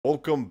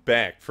Welcome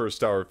back,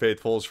 First Hour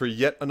Faithfuls, for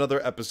yet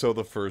another episode of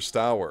the First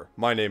Hour.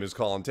 My name is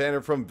Colin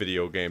Tanner from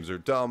Video Games Are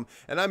Dumb,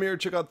 and I'm here to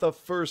check out the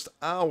first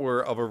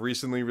hour of a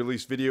recently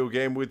released video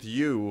game with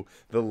you,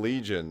 the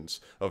legions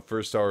of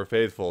First Hour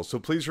Faithfuls. So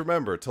please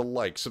remember to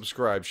like,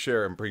 subscribe,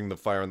 share, and bring the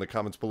fire in the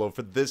comments below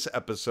for this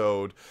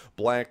episode,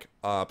 Black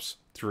Ops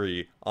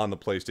 3 on the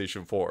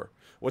PlayStation 4.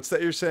 What's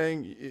that you're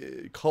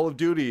saying? Call of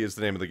Duty is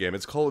the name of the game.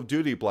 It's Call of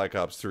Duty Black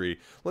Ops 3.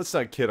 Let's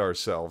not kid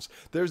ourselves.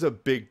 There's a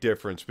big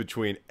difference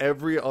between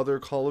every other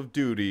Call of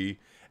Duty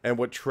and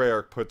what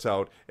Treyarch puts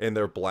out in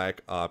their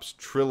Black Ops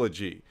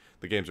trilogy.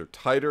 The games are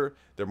tighter.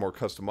 They're more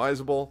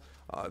customizable.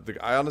 I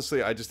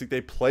just think they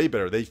play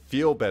better. They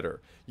feel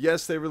better.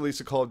 Yes, they release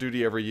a Call of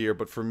Duty every year,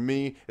 but for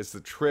me, it's the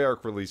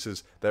Treyarch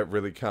releases that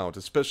really count,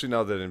 especially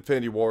now that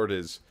Infinity Ward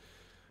is,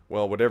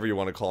 well, whatever you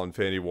want to call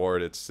Infinity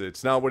Ward.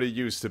 It's not what it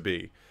used to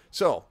be.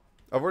 So,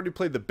 I've already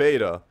played the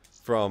beta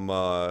from,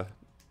 what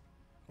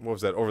was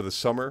that, over the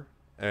summer,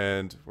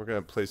 and we're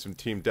going to play some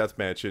Team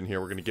Deathmatch in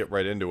here. We're going to get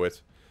right into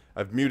it.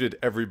 I've muted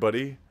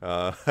everybody.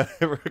 I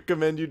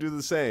recommend you do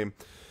the same.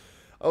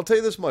 I'll tell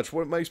you this much.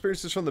 What my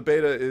experiences from the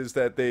beta is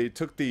that they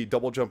took the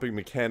double jumping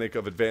mechanic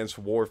of Advanced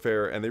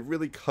Warfare and they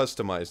really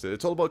customized it.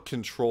 It's all about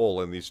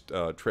control in these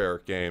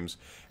Treyarch games.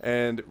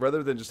 And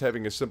rather than just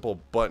having a simple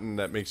button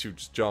that makes you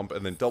just jump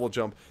and then double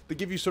jump, they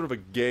give you sort of a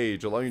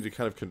gauge, allowing you to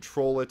kind of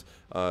control it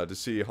to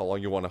see how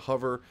long you want to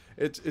hover.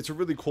 It's a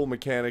really cool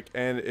mechanic,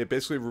 and it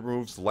basically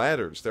removes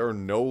ladders. There are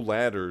no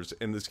ladders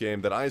in this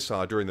game that I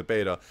saw during the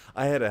beta.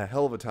 I had a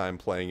hell of a time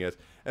playing it,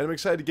 and I'm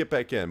excited to get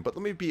back in. But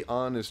let me be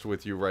honest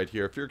with you right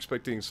here. If you're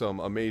expecting some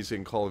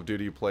amazing Call of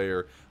Duty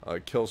player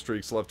kill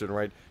streaks left and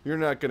right, you're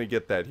not going to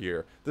get that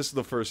here. This is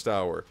the first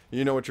hour.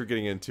 You know what you're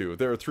getting into.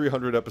 There are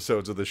 300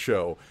 episodes of the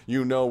show.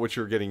 You know what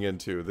you're getting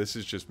into. This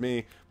is just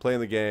me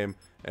playing the game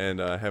and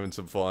having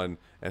some fun,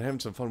 and having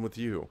some fun with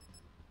you.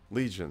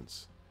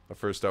 Legions of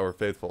First Hour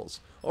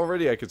Faithfuls.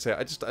 Already I could say,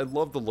 I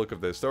love the look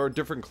of this. There are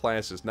different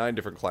classes, 9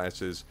 different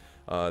classes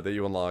that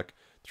you unlock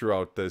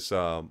throughout this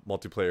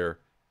multiplayer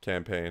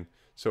campaign.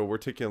 So we're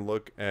taking a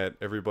look at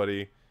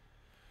everybody.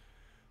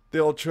 They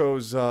all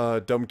chose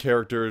dumb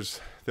characters.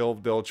 They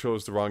all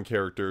chose the wrong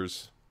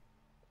characters.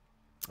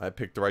 I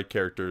picked the right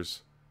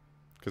characters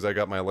because I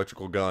got my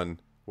electrical gun,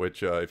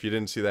 which if you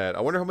didn't see that,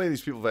 I wonder how many of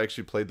these people have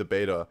actually played the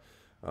beta.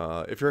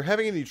 If you're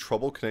having any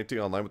trouble connecting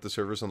online with the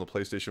servers on the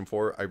PlayStation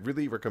 4, I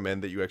really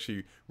recommend that you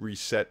actually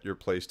reset your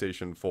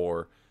PlayStation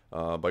 4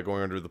 by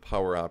going under the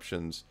power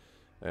options.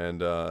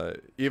 And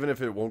even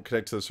if it won't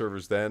connect to the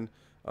servers then,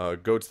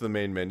 go to the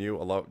main menu,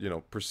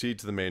 proceed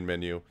to the main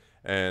menu,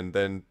 and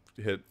then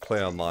hit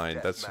play online.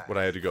 That's what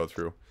I had to go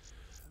through.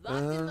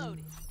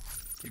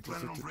 You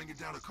planning on bringing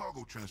down a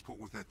cargo transport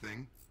with that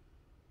thing?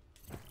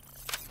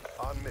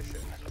 On mission.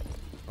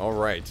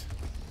 Alright.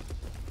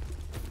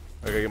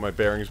 I gotta get my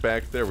bearings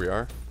back. There we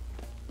are.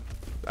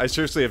 I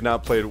seriously have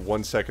not played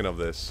 1 second of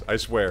this. I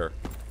swear.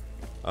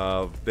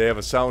 They have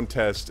a sound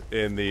test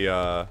in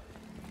the,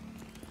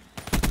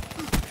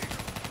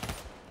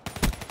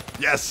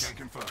 Yes!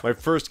 My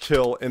first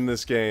kill in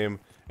this game,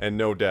 and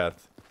no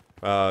death.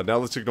 Now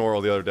let's ignore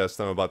all the other deaths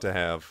that I'm about to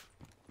have.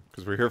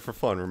 Because we're here for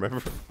fun,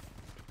 remember?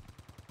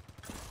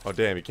 Oh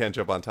damn, you can't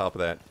jump on top of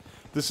that.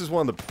 This is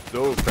one of the...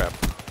 Oh crap.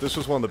 This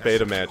was one of the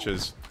beta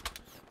matches.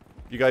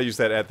 You gotta use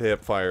that at the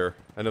hip fire.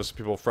 I know some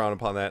people frown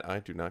upon that. I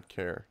do not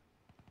care.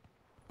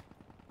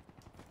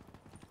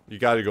 You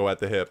gotta go at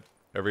the hip.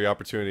 Every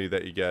opportunity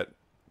that you get.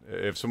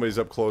 If somebody's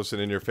up close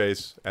and in your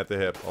face, at the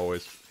hip,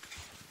 always.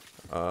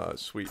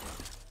 Sweet.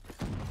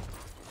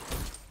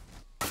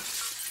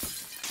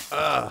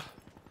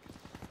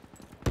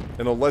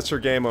 In a lesser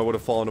game, I would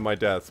have fallen to my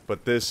death,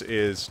 but this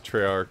is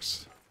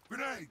Treyarch's.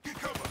 Grenade, get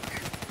cover.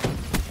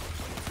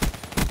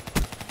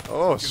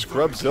 Oh,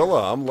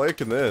 Scrubzilla, I'm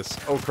liking this.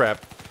 Oh,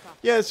 crap.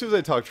 Yeah, as soon as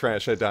I talk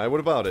trash, I die. What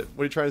about it?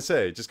 What are you trying to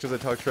say? Just because I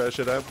talk trash,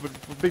 I die?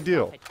 Big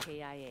deal.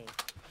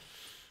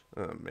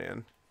 Oh,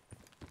 man.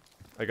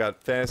 I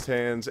got fast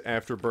hands,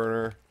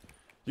 afterburner.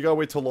 You gotta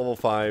wait till level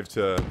 5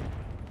 to,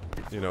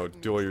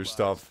 do all your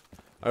stuff.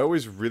 I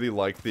always really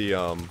like the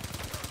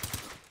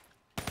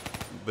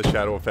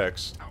shadow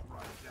effects.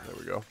 There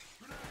we go.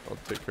 I'll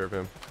take care of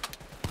him.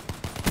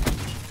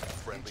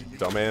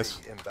 Dumbass.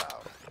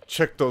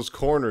 Check those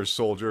corners,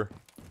 soldier.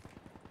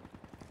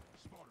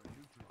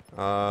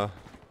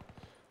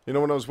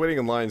 When I was waiting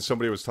in line,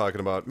 somebody was talking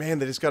about, man,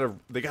 they gotta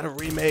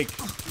remake.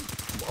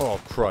 Oh,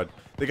 crud.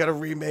 They gotta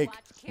remake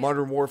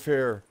Modern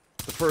Warfare,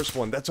 the first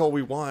one. That's all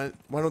we want.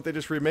 Why don't they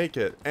just remake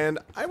it? And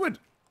I would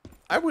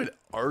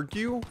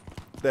argue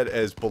that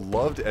as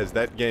beloved as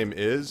that game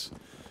is,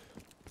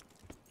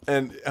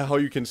 and how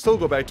you can still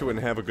go back to it and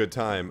have a good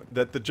time,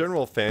 that the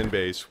general fan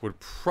base would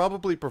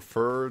probably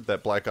prefer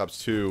that Black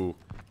Ops 2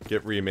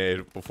 get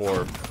remade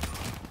before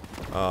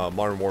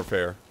Modern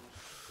Warfare.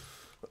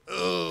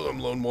 Ugh, I'm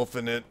lone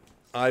wolfing it.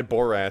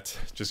 Borat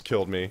just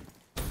killed me.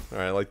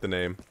 Alright, I like the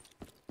name.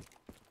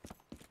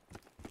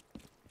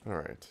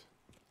 Alright.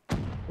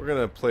 We're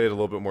gonna play it a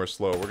little bit more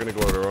slow. We're gonna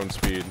go at our own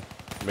speed.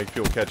 Make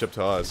people catch up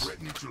to us.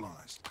 Threat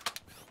neutralized.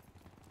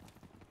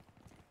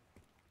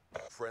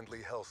 Friendly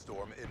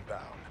Hellstorm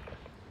inbound.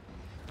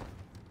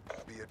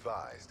 Be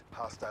advised,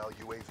 hostile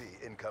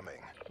UAV incoming.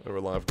 There were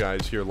a lot of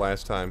guys here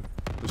last time.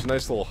 There's a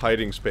nice little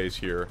hiding space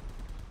here.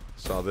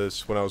 Saw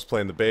this when I was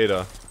playing the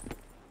beta.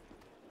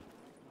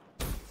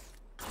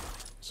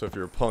 So if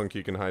you're a punk,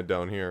 you can hide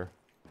down here.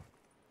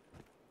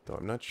 Though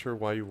I'm not sure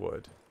why you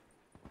would.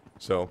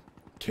 So,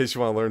 in case you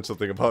want to learn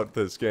something about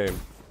this game.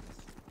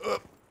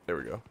 There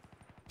we go.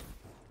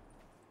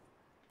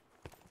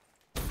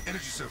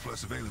 Energy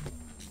surplus available.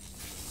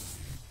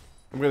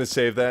 I'm gonna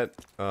save that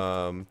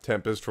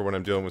Tempest for when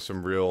I'm dealing with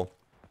some real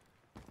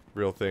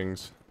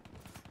things.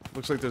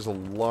 Looks like there's a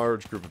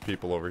large group of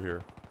people over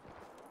here.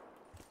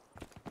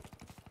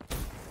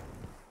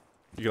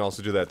 You can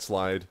also do that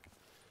slide.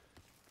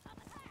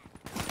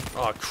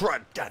 Oh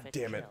crud! God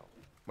damn it!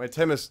 My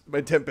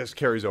Tempest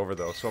carries over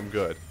though, so I'm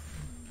good.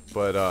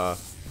 But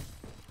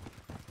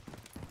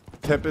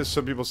Tempest,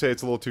 some people say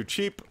it's a little too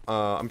cheap.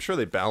 I'm sure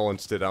they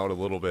balanced it out a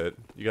little bit.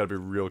 You gotta be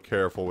real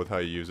careful with how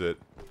you use it.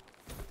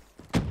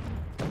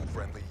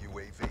 Friendly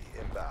UAV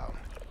inbound.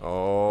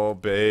 Oh,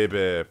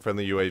 baby.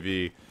 Friendly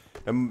UAV.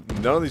 And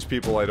none of these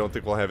people, I don't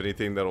think, will have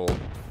anything that'll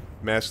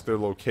mask their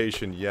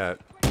location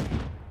yet.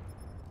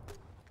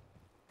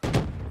 There we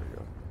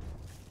go.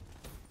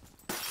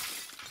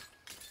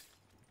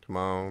 Come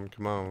on,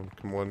 come on.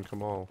 Come on,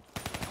 come on.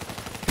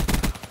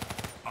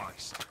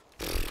 Ice.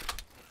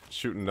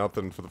 Shooting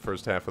nothing for the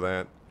first half of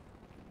that.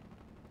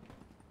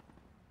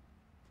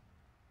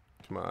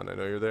 Come on, I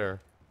know you're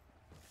there.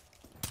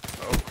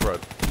 Oh,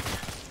 crud.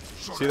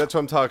 See, that's what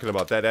I'm talking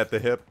about. That at the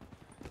hip.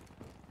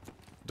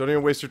 Don't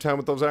even waste your time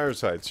with those iron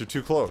sights. You're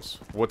too close.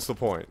 What's the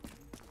point?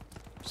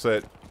 So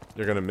that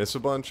you're going to miss a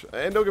bunch?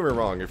 And don't get me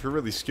wrong. If you're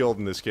really skilled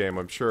in this game,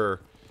 I'm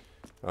sure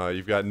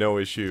you've got no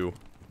issue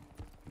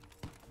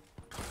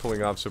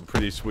pulling off some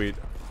pretty sweet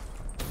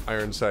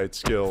iron sight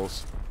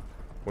skills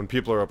when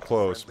people are up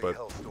close. But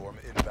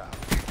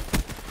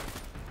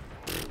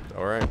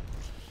alright.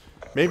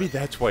 Maybe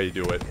that's why you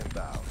do it.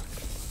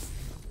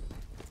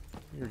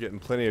 You're getting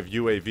plenty of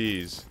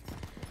UAVs.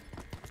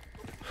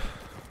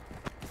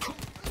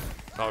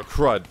 Oh,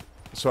 crud.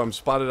 So I'm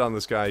spotted on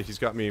this guy. He's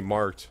got me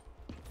marked.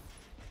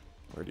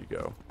 Where'd he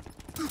go?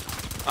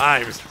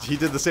 Ah, he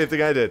did the same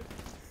thing I did.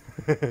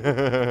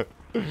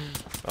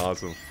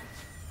 Awesome.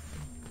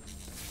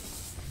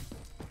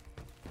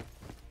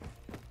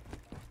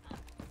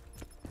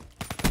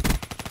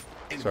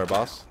 Sorry,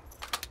 boss.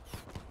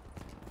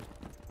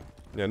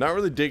 Yeah, not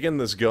really digging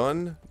this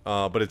gun,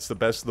 but it's the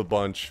best of the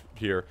bunch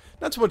here.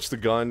 Not so much the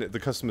gun, the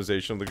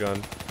customization of the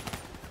gun.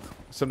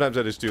 Sometimes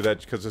I just do that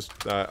because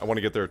I want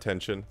to get their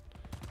attention.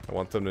 I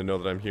want them to know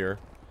that I'm here.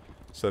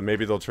 So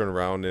maybe they'll turn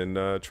around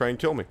and try and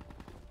kill me.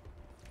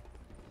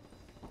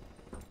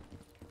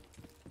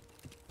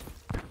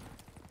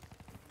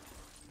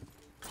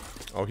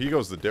 Oh, he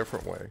goes the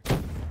different way.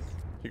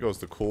 He goes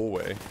the cool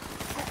way.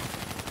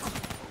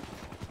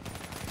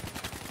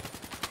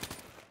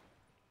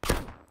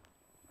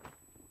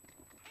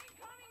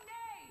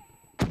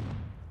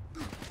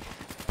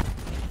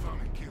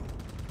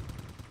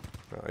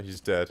 He's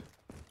dead.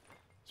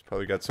 He's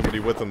probably got somebody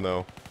with him,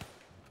 though.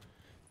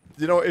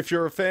 You know, if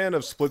you're a fan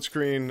of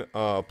split-screen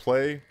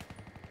play,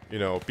 you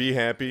know, be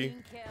happy.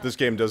 This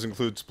game does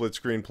include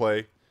split-screen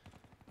play.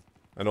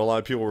 I know a lot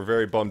of people were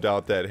very bummed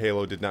out that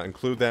Halo did not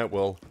include that.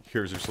 Well,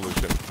 here's your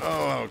solution.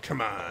 Oh,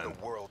 come on.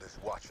 The world is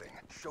watching.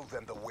 Show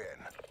them the win.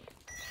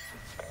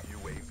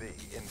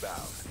 UAV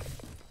inbound.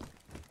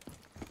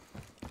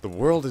 The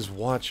world is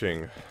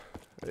watching.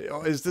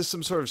 Is this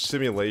some sort of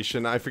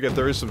simulation? I forget.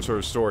 There is some sort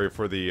of story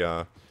for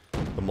the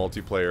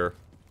multiplayer.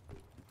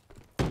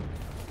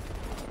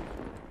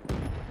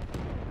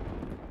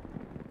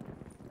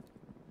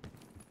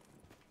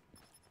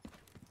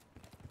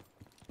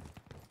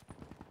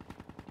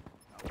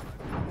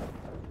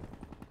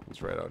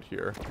 He's right out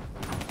here.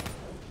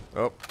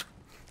 Oh.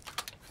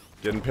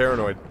 Getting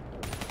paranoid.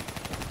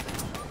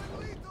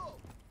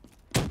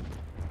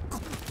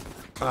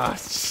 Ah,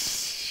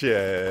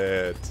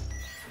 shit.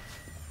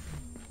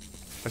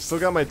 I still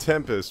got my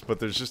Tempest, but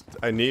there's just...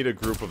 I need a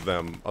group of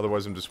them,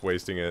 otherwise I'm just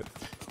wasting it.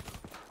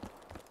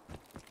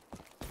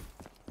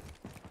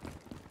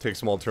 Take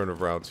some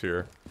alternative routes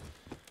here.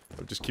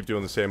 I'll just keep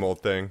doing the same old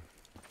thing.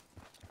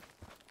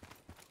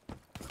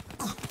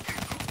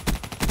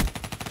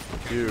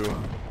 You.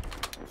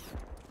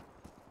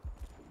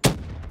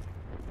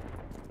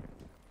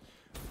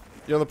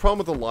 You know, the problem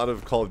with a lot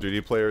of Call of Duty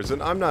players,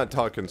 and I'm not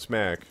talking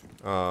smack,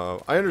 I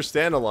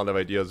understand a lot of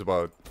ideas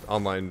about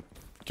online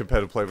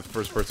competitive play with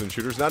first-person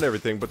shooters. Not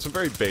everything, but some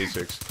very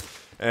basics.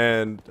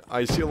 And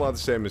I see a lot of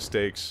the same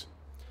mistakes.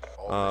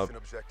 All mission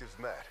objectives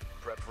met.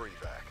 Prep for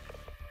evac.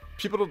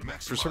 People don't,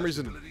 for some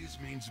reason... abilities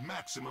means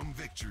maximum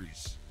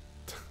victories.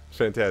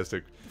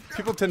 Fantastic.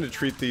 People tend to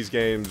treat these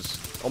games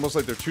almost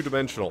like they're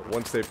two-dimensional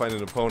once they find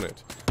an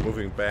opponent.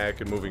 Moving back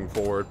and moving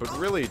forward, but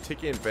really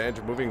taking advantage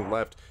of moving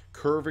left,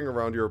 curving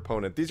around your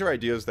opponent. These are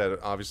ideas that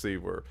obviously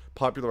were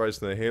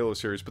popularized in the Halo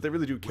series, but they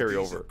really do carry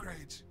With these over.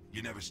 upgrades,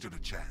 you never stood a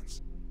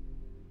chance.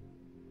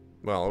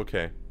 Well,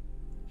 okay.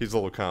 He's a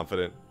little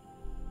confident.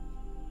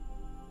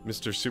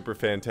 Mr. Super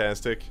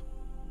Fantastic.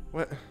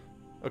 What?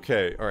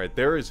 Okay, alright.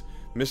 There is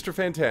Mr.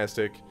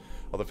 Fantastic,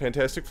 all the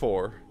Fantastic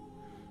Four,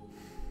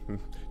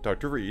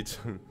 Dr. Reed,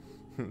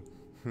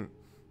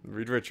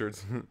 Reed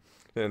Richards,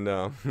 and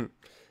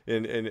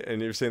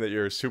you're saying that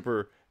you're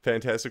super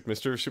fantastic,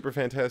 Mr. Super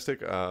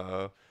Fantastic?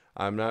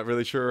 I'm not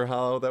really sure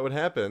how that would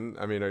happen.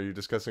 I mean, are you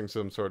discussing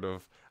some sort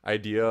of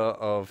idea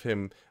of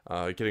him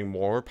getting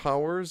more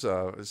powers,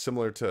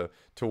 similar to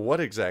what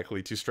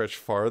exactly? To stretch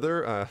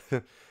farther?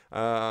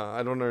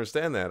 I don't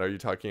understand that. Are you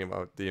talking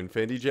about the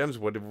Infinity Gems?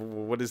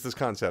 What is this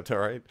concept? All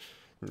right,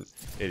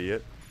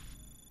 idiot.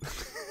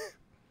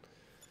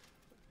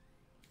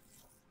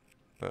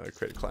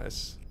 Create a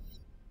class.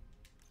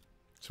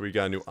 So we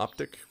got a new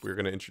optic. We're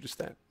going to introduce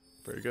that.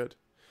 Very good.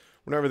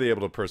 We're not really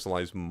able to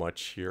personalize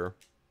much here.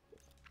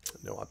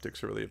 No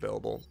optics are really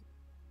available.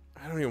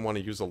 I don't even want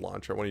to use a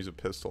launcher. I want to use a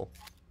pistol.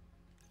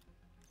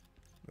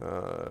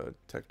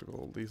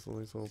 Technical,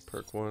 lethal,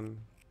 perk 1.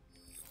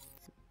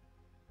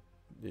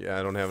 Yeah,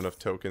 I don't have enough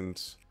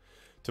tokens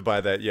to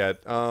buy that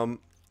yet. The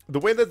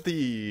way that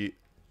the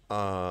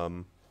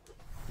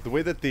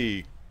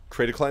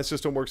create a class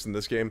system works in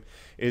this game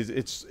is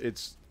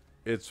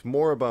it's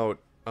more about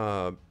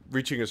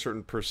reaching a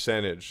certain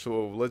percentage.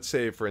 So let's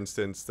say, for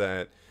instance,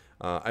 that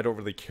I don't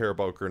really care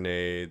about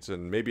grenades,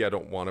 and maybe I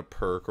don't want a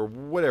perk or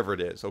whatever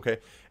it is, okay?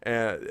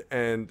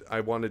 And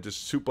I want to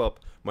just soup up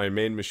my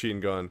main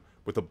machine gun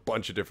with a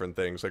bunch of different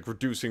things, like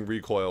reducing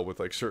recoil with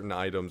like certain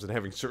items and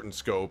having certain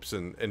scopes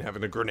and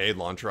having a grenade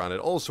launcher on it,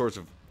 all sorts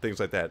of things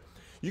like that.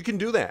 You can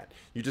do that.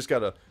 You just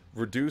gotta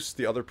reduce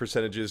the other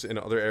percentages in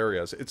other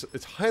areas.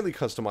 It's highly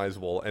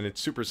customizable, and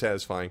it's super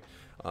satisfying.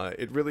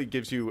 It really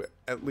gives you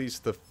at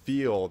least the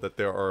feel that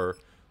there are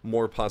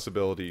more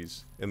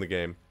possibilities in the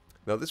game.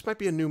 Now, this might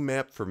be a new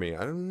map for me.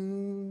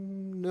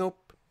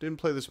 Nope, didn't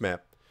play this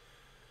map.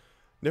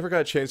 Never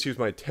got a chance to use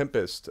my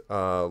Tempest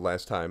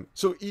last time.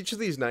 So each of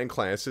these 9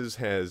 classes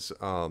has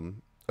a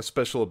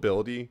special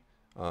ability.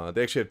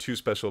 They actually have 2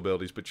 special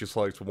abilities, but you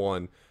select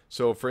one.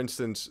 So, for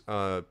instance,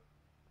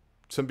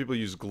 some people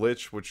use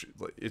Glitch, which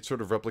it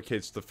sort of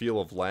replicates the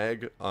feel of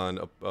lag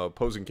on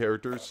opposing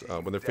characters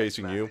when they're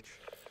facing you.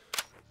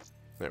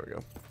 There we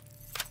go.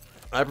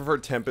 I prefer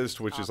Tempest,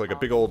 which is like a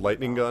big old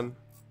lightning gun.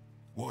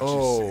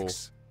 Oh,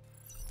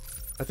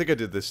 I think I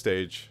did this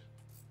stage.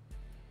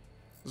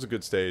 This was a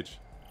good stage.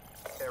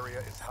 Area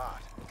is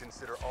hot.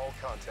 Consider all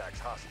contacts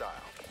hostile.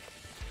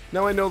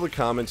 Now I know the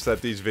comments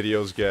that these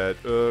videos get,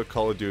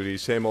 Call of Duty,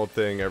 same old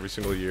thing every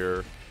single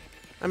year.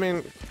 I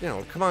mean, you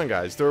know, come on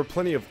guys, there are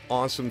plenty of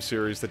awesome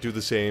series that do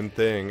the same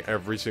thing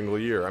every single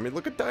year. I mean,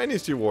 look at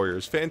Dynasty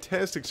Warriors,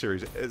 fantastic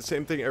series,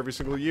 same thing every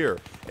single year.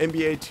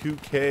 NBA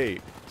 2K,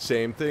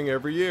 same thing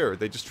every year.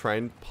 They just try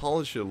and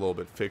polish it a little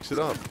bit, fix it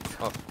up.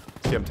 Oh,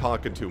 see, I'm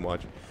talking too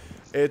much.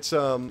 It's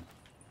not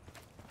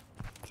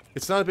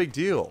a big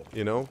deal,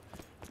 you know?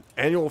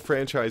 Annual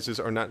franchises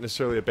are not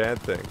necessarily a bad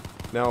thing.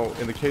 Now,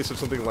 in the case of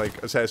something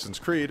like Assassin's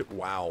Creed,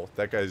 wow,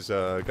 that guy's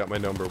got my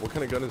number. What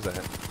kind of gun is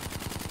that?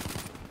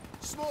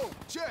 Smoke,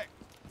 check.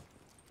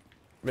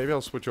 Maybe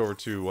I'll switch over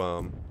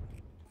to,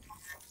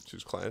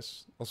 choose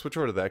class. I'll switch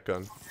over to that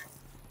gun.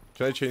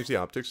 Can I change the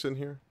optics in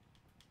here?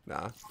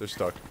 Nah, they're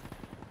stuck.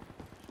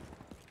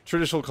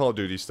 Traditional Call of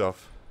Duty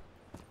stuff.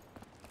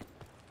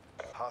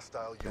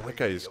 Hostile Man, UAV that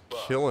guy is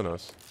above. killing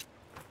us.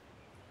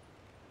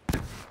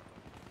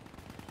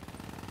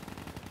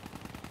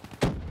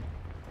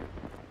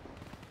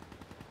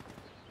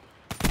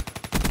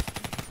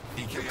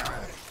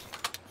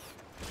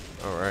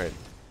 Alright.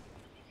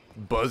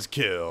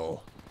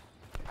 Buzzkill.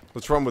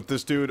 Let's run with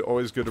this dude.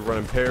 Always good to run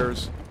in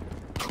pairs.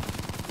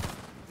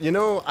 You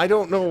know, I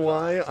don't know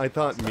why I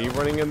thought me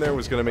running in there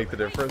was going to make the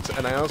difference.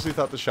 And I honestly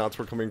thought the shots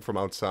were coming from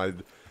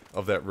outside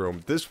of that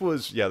room. This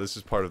was, yeah, this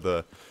is part of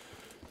the...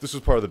 This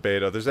was part of the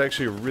beta. There's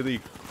actually a really...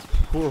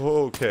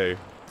 Whoa, okay.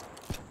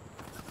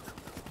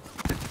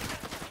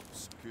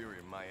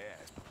 Superior my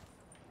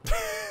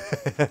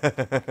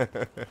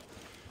ass.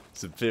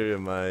 Superior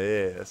my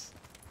ass.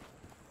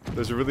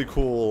 There's a really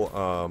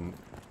cool,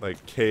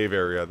 like, cave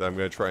area that I'm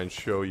going to try and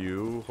show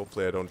you.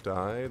 Hopefully I don't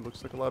die. It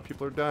looks like a lot of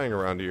people are dying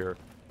around here.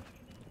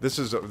 This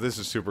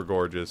is super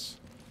gorgeous.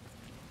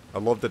 I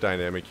love the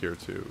dynamic here,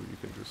 too. You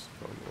can just...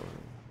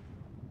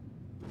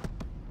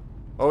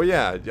 Oh,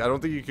 yeah. I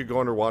don't think you could go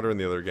underwater in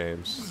the other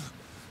games.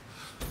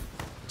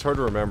 It's hard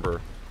to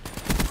remember.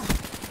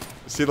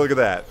 See, look at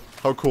that.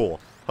 How cool.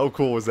 How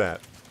cool was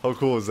that? How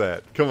cool was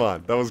that? Come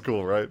on. That was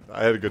cool, right?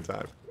 I had a good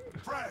time.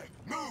 Frag,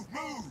 move,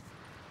 move.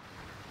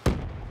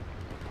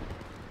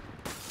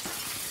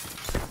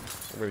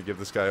 I'm going to give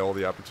this guy all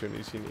the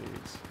opportunities he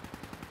needs.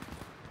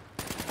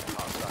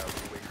 Hostile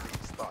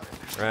UAV spotted.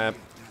 Alright.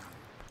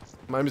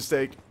 My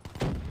mistake.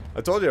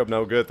 I told you I'm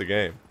no good at the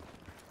game.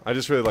 I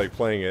just really like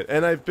playing it.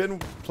 And I've been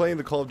playing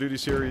the Call of Duty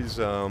series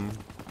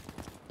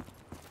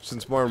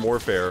since Modern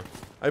Warfare.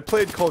 I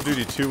played Call of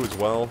Duty 2 as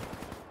well.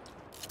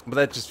 But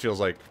that just feels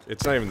like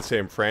it's not even the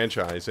same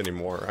franchise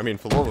anymore. I mean,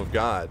 for the love of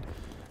God.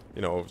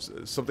 You know,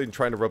 something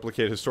trying to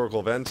replicate historical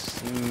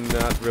events?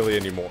 Not really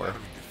anymore.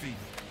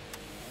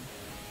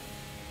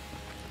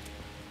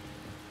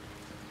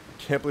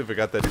 can't believe I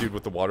got that dude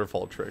with the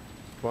waterfall trick.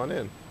 Come on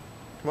in.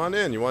 Come on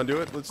in. You want to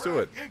do it? Let's do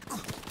it.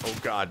 Oh,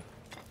 God.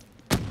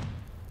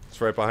 It's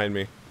right behind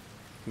me.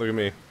 Look at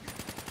me.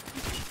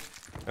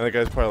 And that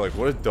guy's probably like,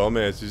 what a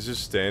dumbass. He's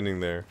just standing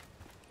there.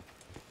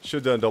 Should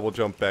have done a double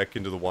jump back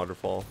into the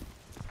waterfall.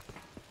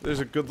 There's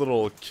a good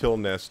little kill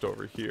nest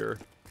over here.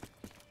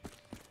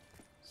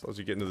 As long as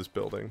you get into this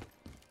building.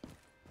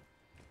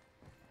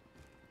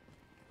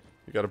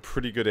 You got a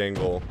pretty good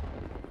angle.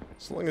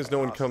 As long as no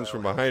one comes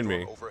from behind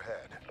me. Overhead.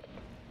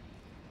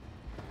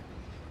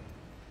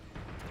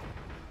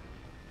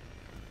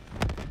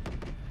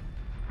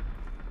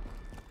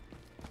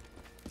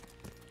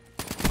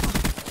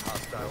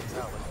 Hostile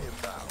talent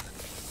inbound.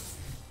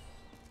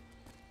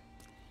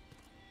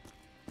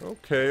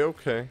 Okay,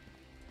 okay.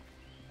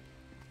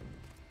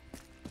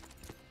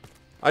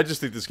 I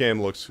just think this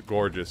game looks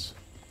gorgeous.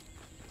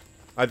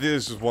 I think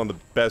this is one of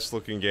the best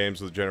looking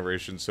games of the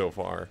generation so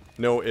far.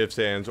 No ifs,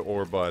 ands,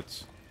 or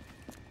buts.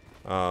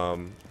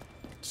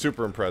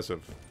 Super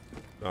impressive.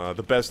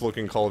 The best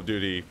looking Call of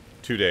Duty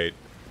to date.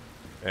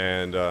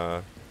 And,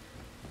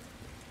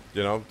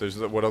 you know,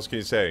 what else can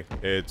you say?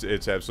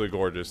 It's absolutely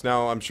gorgeous.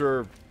 Now, I'm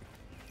sure,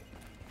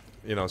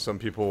 you know, some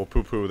people will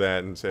poo-poo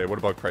that and say, what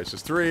about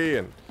Crysis 3?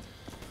 And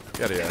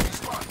yada yada.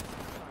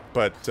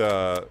 But,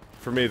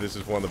 for me, this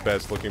is one of the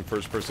best looking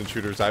first-person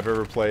shooters I've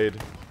ever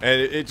played. And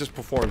it just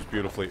performs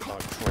beautifully. Oh,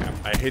 crap.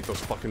 I hate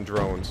those fucking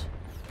drones.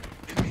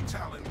 Enemy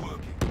talent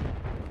working.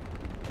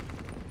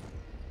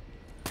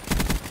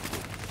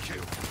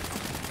 Kill.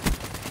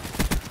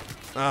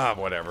 Ah,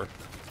 whatever.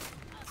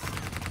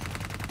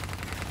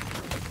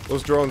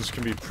 Those drones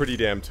can be pretty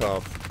damn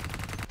tough.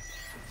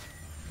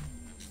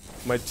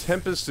 My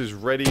Tempest is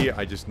ready.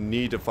 I just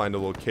need to find a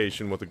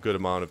location with a good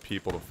amount of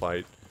people to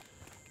fight.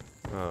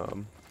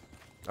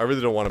 I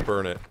really don't want to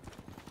burn it.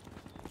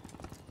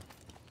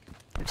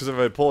 Because if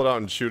I pull it out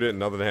and shoot it and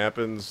nothing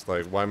happens,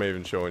 like, why am I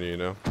even showing you, you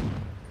know?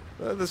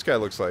 This guy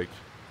looks like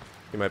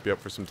he might be up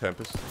for some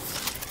Tempest.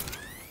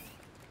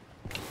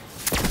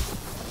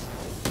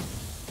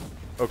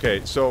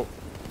 Okay, so,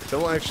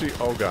 they'll actually...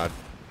 Oh, God.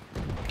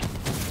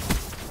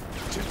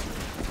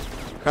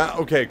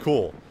 Okay,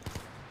 cool.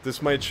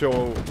 This might show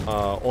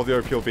all the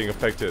other people being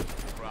affected.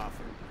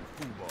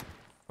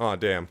 Oh,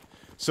 damn.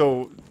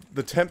 So,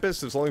 the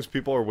Tempest, as long as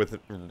people are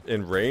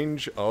in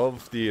range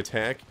of the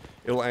attack,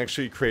 it'll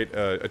actually create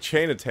a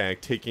chain attack,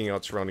 taking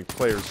out surrounding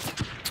players.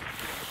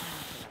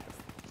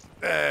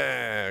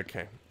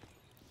 Okay.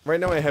 Right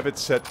now I have it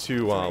set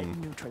to, I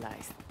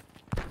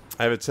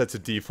have it set to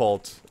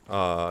default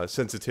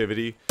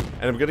sensitivity,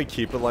 and I'm gonna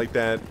keep it like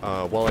that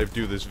while I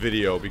do this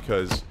video,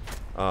 because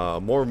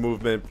more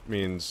movement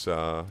means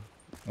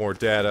more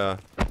data,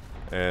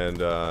 and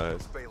you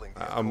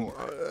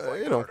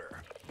know,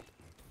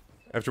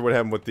 after what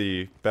happened with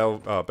the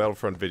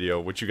Battlefront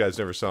video, which you guys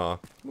never saw,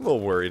 I'm a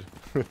little worried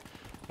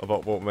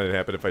about what might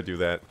happen if I do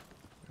that.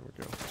 There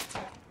we go.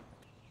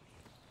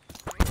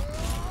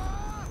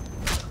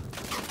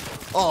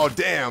 Oh,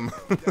 damn!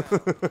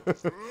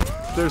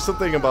 There's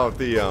something about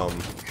the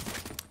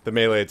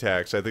melee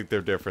attacks. I think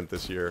they're different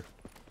this year.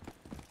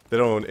 They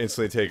don't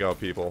instantly take out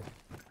people.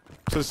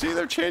 So see,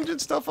 they're changing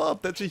stuff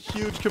up. That's a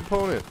huge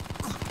component.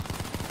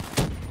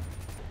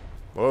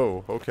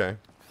 Whoa, okay.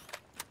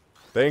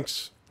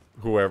 Thanks,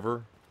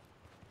 whoever.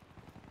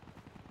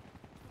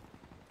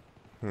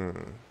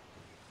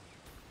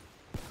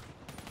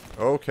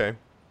 Okay.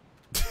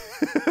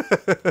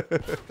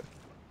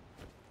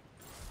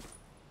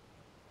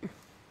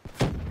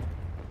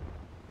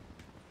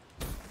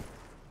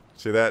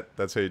 See that?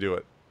 That's how you do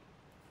it.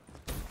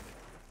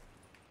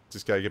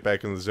 Just gotta get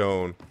back in the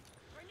zone.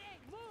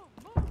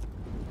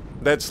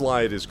 That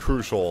slide is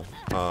crucial.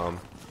 Oh,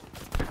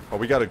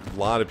 we got a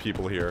lot of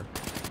people here.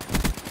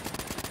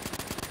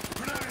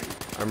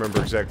 I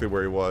remember exactly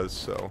where he was,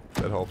 so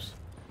that helps.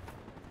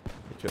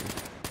 We can...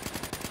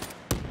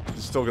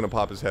 He's still gonna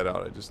pop his head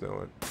out, I just know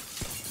it.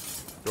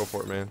 Go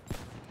for it, man.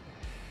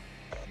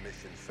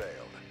 Mission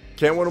failed.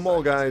 Can't win them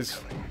all,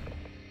 guys.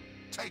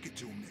 Take it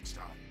to him next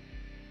time.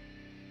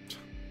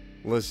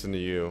 Listen to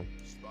you.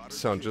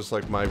 Sound just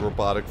like my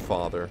robotic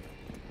father.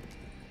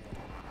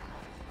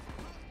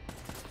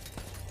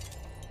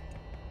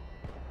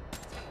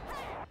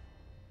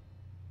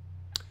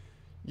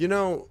 You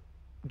know,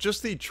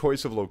 just the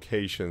choice of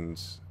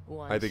locations,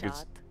 I think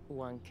it's...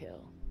 One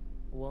kill.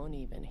 Won't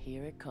even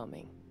hear it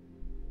coming.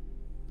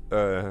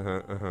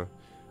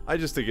 I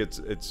just think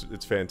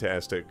it's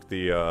fantastic.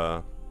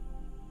 The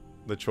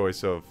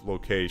choice of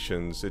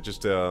locations. It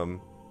just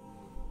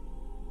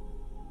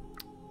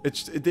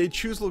they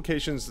choose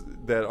locations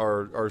that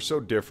are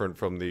so different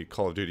from the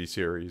Call of Duty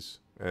series,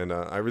 and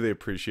I really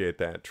appreciate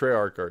that.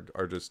 Treyarch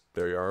are just,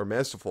 they are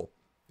masterful.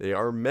 They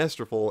are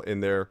masterful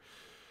in their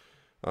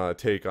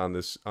take on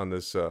this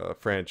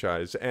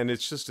franchise, and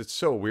it's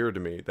so weird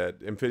to me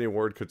that Infinity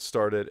Ward could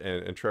start it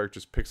and Treyarch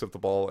just picks up the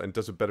ball and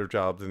does a better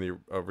job than the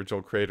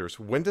original creators.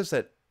 When does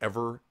that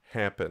ever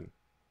happen?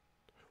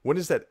 When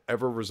has that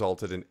ever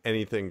resulted in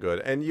anything good?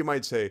 And you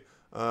might say,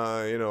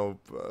 you know,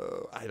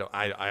 I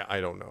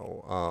don't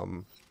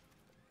know.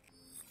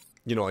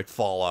 you know, like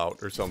Fallout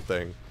or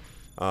something.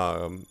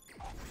 But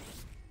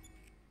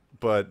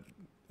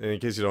in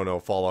case you don't know,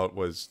 Fallout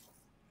was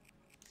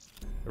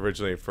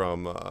originally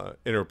from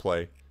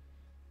Interplay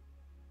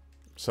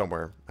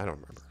somewhere. I don't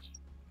remember.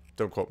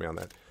 Don't quote me on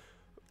that.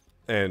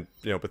 And,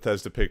 you know,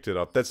 Bethesda picked it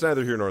up. That's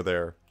neither here nor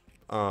there.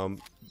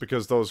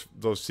 Because those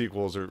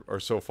sequels are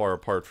so far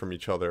apart from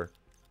each other.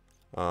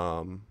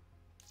 But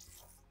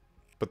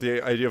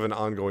the idea of an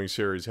ongoing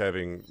series,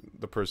 having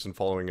the person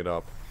following it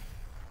up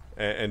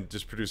and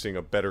just producing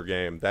a better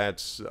game,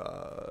 that's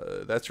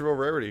a real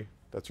rarity.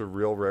 That's a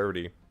real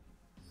rarity.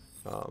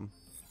 You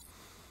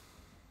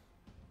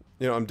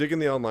know, I'm digging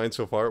the online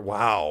so far.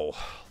 Wow,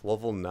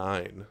 level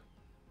 9.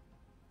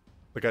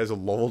 The guy's a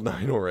level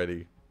 9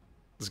 already.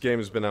 This game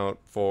has been out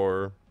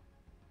for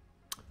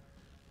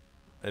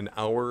an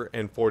hour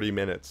and 40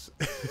 minutes.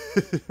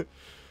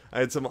 I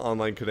had some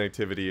online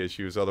connectivity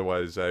issues,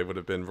 otherwise I would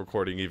have been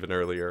recording even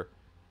earlier.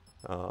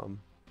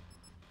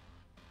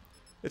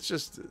 It's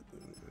just,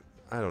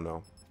 I don't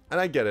know.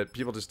 And I get it,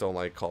 people just don't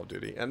like Call of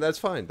Duty. And that's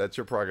fine, that's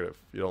your prerogative.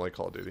 You don't like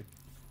Call of Duty.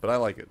 But I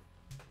like it.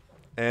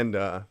 And,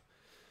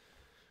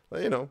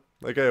 you know,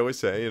 like I always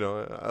say, you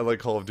know, I like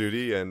Call of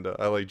Duty, and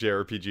I like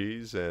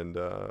JRPGs, and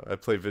I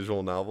play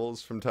visual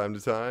novels from time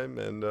to time,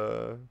 and,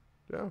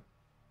 yeah.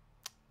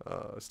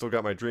 Still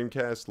got my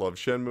Dreamcast, love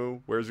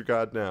Shenmue. Where's your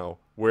god now?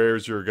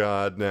 Where's your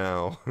god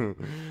now?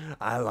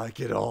 I like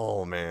it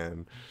all,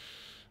 man.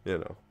 You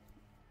know.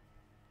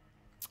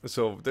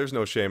 So there's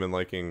no shame in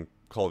liking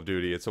Call of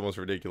Duty. It's almost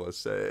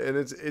ridiculous. And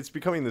it's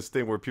becoming this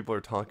thing where people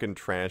are talking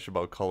trash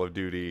about Call of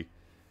Duty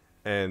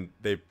and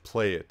they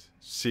play it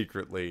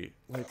secretly.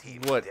 Like,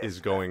 what is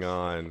going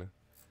on?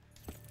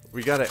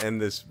 We gotta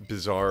end this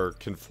bizarre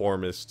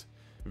conformist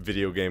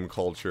video game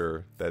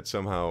culture that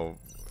somehow,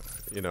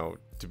 you know,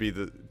 to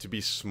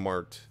be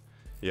smart,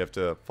 you have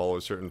to follow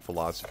a certain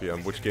philosophy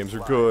on which games are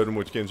good and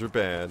which games are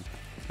bad.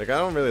 Like, I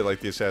don't really like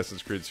the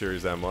Assassin's Creed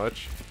series that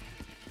much.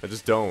 I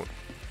just don't.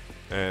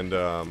 And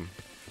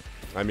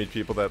I meet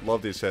people that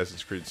love the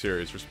Assassin's Creed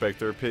series, respect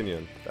their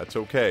opinion. That's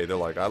okay. They're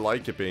like, I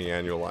like it being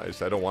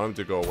annualized. I don't want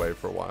them to go away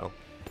for a while.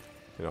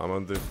 You know, I'm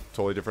on the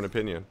totally different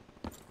opinion.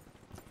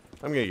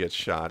 I'm gonna get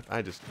shot.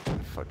 I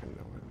fucking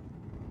know it.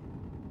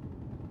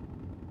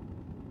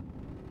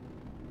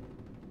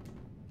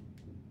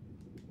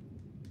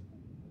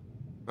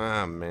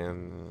 Ah,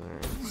 man.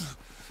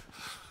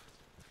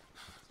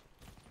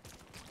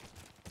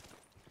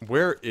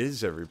 Where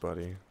is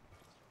everybody?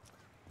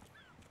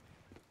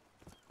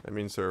 That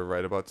means they're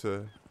right about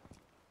to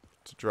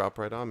drop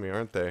right on me,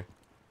 aren't they?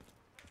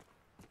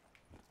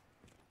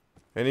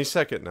 Any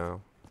second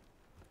now.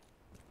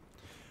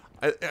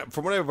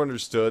 From what I've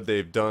understood,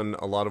 they've done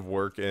a lot of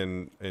work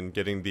in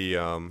getting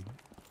the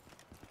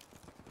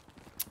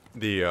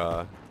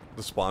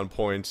spawn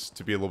points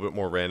to be a little bit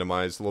more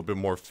randomized, a little bit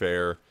more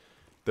fair.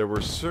 There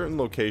were certain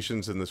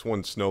locations in this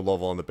one snow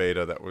level on the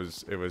beta that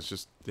it was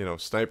just, you know,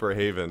 Sniper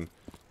Haven,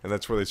 and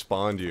that's where they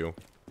spawned you.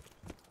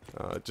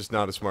 Just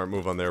not a smart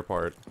move on their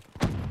part.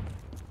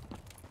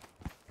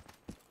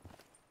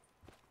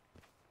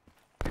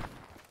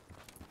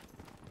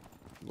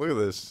 Look at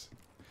this.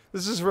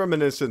 This is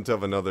reminiscent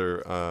of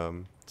another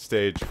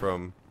stage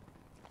from...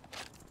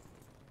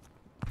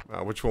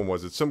 which one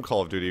was it? Some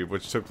Call of Duty,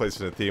 which took place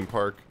in a theme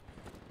park.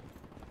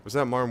 Was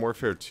that Modern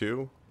Warfare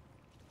 2?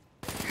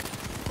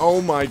 Oh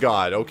my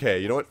god, okay,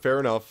 you know what? Fair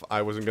enough.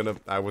 I wasn't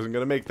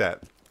gonna make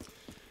that.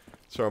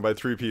 Surrounded by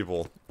 3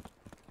 people.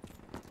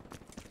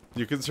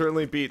 You can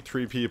certainly beat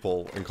 3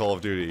 people in Call of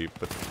Duty,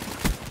 but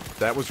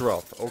that was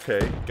rough.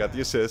 Okay, got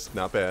the assist,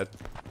 not bad.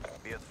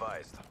 Be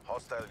advised,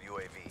 hostile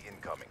UAV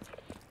incoming.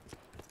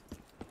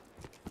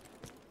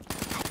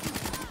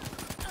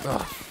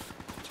 Ugh.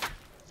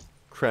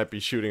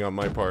 Crappy shooting on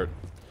my part.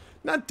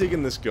 Not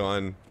digging this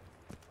gun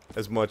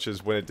as much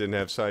as when it didn't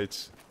have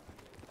sights.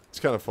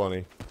 It's kind of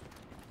funny.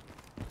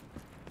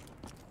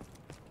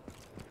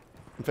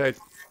 In fact,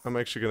 I'm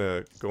actually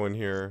gonna go in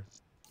here.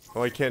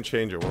 Oh, I can't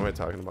change it. What am I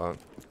talking about?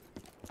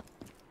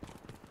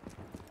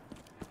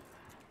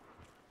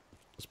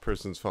 This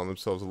person's found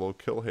themselves a little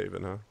kill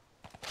haven, huh?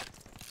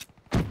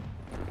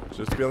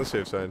 Just to be on the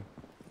safe side.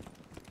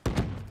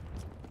 I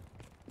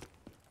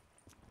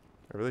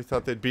really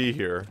thought they'd be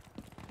here.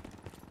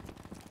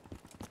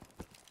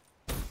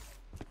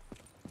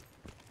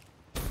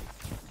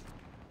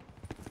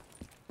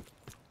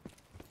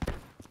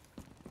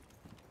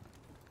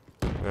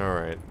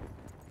 Alright.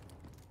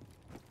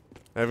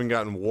 I haven't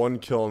gotten 1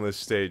 kill on this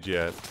stage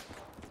yet.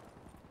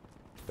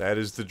 That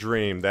is the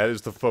dream. That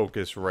is the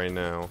focus right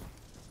now.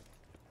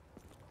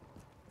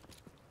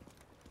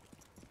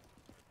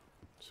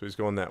 So he's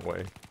going that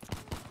way.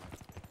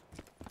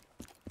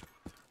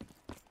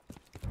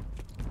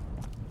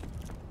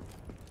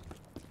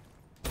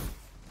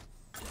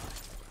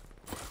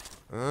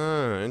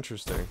 Ah,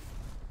 interesting.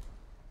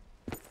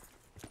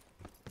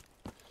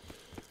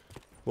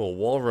 Little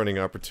wall running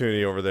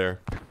opportunity over there.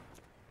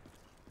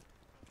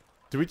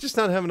 Do we just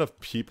not have enough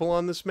people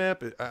on this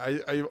map?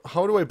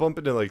 How do I bump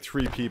into like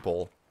 3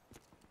 people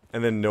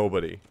and then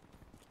nobody?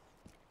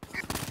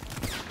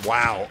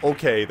 Wow.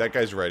 Okay, that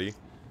guy's ready.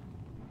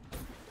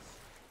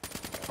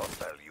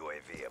 Hostile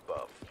UAV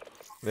above.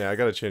 Yeah, I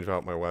gotta change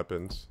out my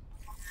weapons.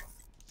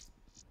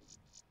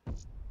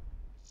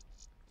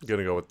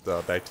 Gonna go with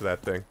back to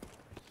that thing.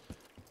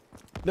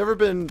 Never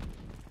been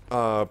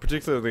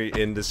particularly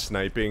into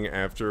sniping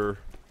after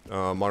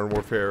Modern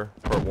Warfare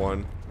Part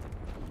 1.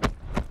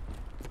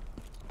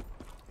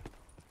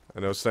 I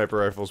know sniper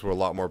rifles were a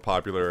lot more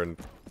popular in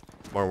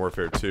Modern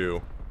Warfare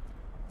 2.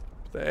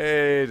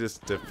 They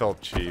felt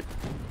cheap.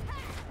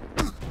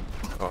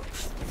 Oh,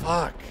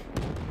 fuck.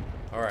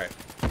 Alright.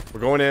 We're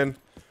going in.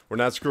 We're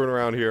not screwing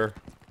around here.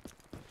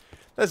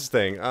 That's the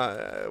thing.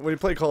 When you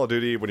play Call of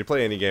Duty, when you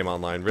play any game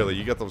online, really,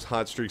 you got those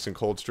hot streaks and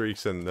cold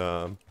streaks,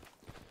 and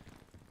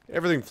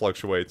everything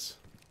fluctuates.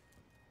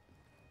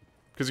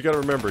 Because you gotta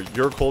remember,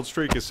 your cold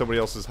streak is somebody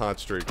else's hot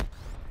streak.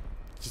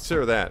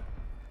 Consider that.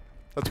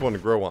 That's one to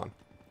grow on.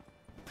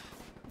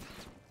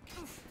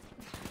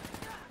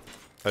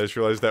 I just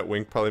realized that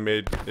wink probably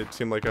made it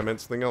seem like I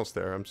meant something else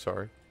there. I'm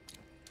sorry.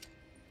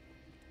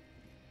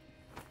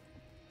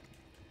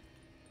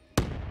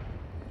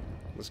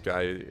 This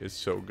guy is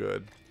so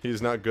good.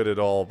 He's not good at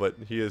all, but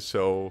he is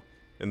so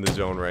in the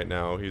zone right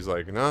now. He's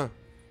like, nah,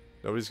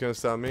 nobody's gonna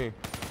stop me.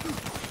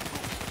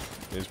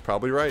 He's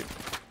probably right.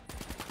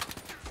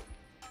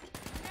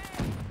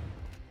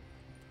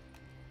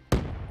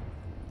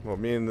 Well,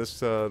 me and this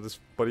this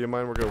buddy of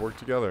mine, we're gonna work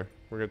together.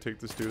 We're gonna take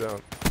this dude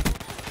out.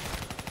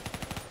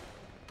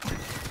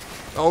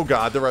 Oh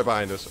god, they're right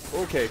behind us.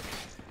 Okay.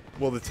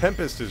 Well, the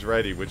Tempest is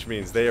ready, which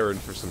means they are in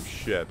for some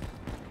shit.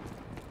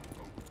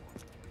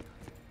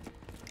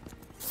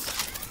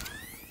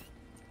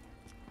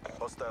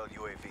 Hostile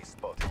UAV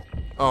spotted.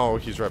 Oh,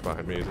 he's right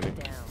behind me, isn't he?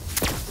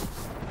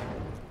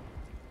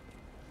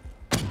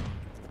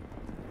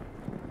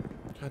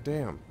 God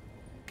damn.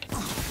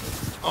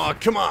 Oh,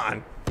 come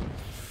on!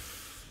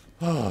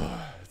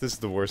 Oh, this is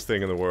the worst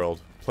thing in the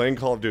world. Playing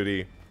Call of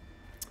Duty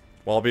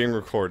while being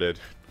recorded.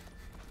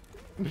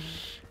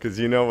 Because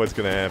you know what's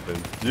gonna happen.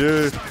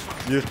 You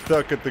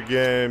suck at the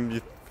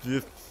game.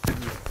 You're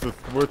the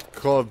worst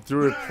Call of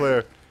Duty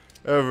player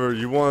ever.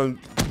 You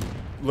want to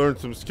learn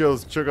some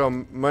skills? Check out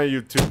my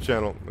YouTube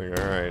channel. Like,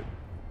 alright.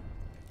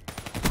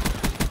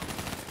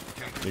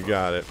 You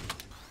got it.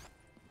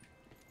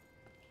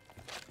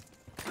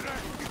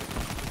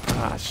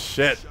 Ah,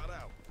 shit.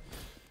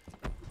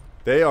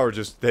 They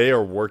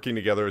are working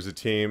together as a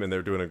team, and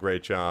they're doing a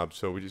great job.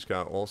 So we just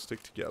gotta all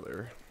stick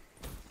together.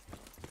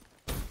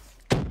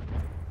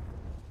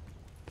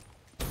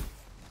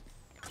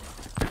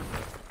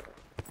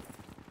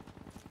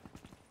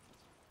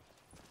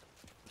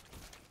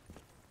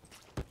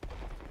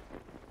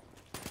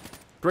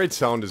 Great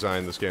sound design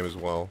in this game as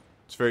well.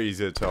 It's very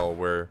easy to tell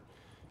where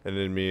an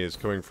enemy is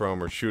coming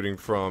from or shooting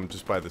from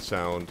just by the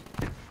sound.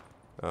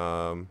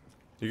 You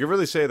can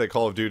really say that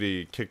Call of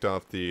Duty kicked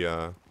off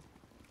the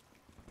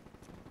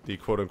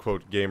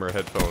quote-unquote gamer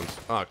headphones.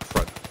 Ah,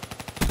 crud.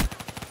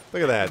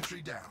 Look at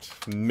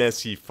that.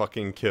 Messy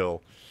fucking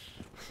kill.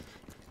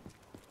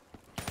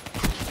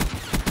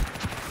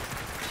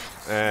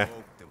 Eh.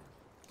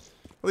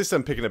 At least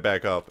I'm picking it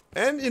back up.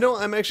 And, you know,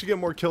 I'm actually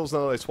getting more kills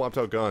now that I swapped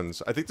out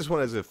guns. I think this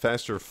one has a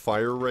faster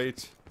fire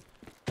rate.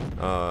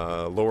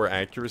 Lower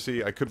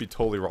accuracy. I could be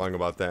totally wrong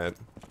about that.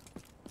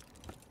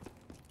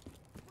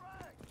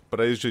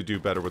 But I usually do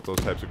better with those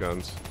types of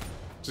guns.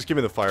 Just give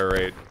me the fire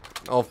rate.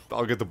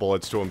 I'll get the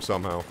bullets to him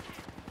somehow.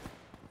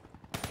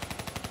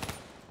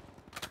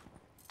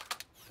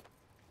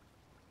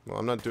 Well,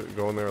 I'm not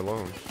going there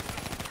alone.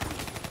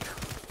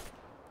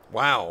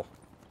 Wow.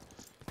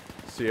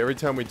 See, every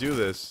time we do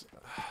this...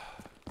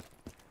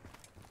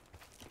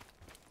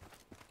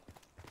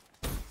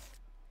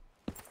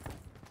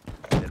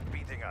 They're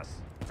beating us.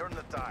 Turn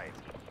the tide.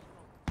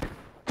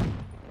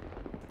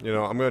 You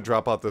know, I'm gonna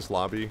drop out this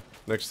lobby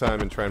next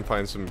time and try and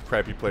find some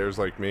crappy players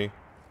like me.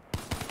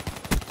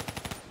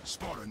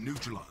 Spotter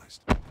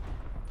neutralized.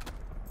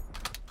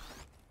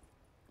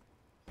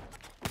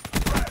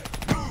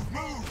 Move,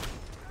 move!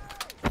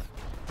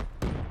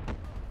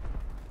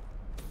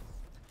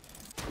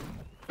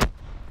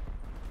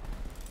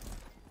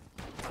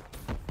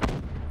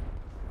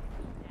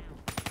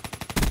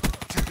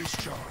 Tempest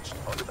charged.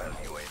 Hostile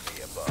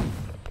UAV above.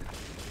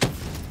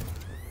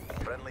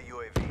 Friendly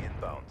UAV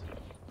inbound.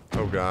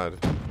 Oh god.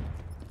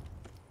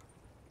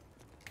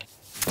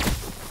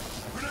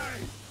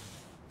 Grenade!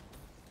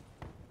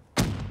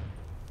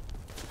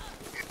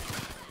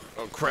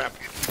 Oh crap.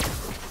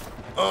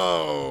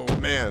 Oh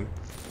man.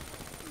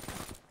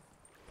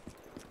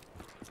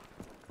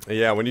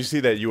 Yeah, when you see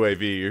that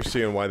UAV, you're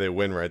seeing why they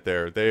win right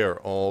there. They are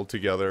all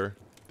together.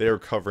 They are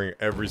covering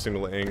every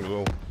single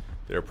angle.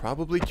 They're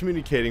probably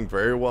communicating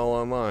very well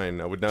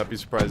online. I would not be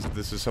surprised if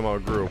this is somehow a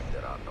group.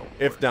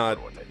 If not,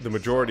 the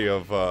majority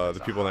of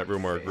the people in that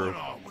room are a group.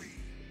 What are we?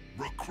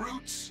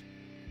 Recruits?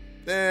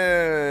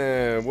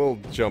 We'll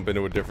jump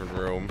into a different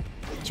room.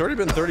 It's already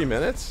been 30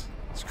 minutes?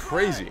 It's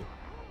crazy.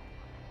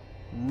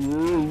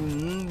 Oh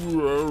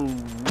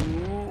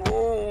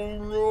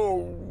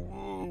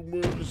no,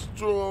 my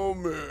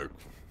stomach.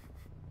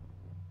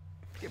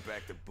 Get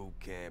back to boot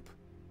camp.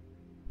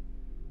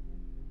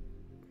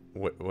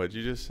 What'd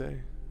you just say?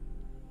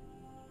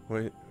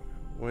 Wait,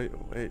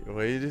 what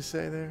did you just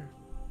say there?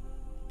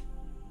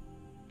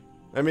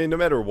 I mean, no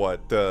matter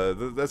what,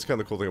 that's kind of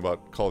the cool thing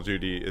about Call of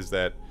Duty is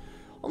that,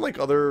 unlike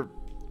other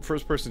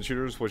first-person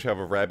shooters which have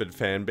a rabid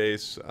fan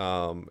base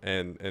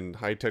and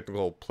high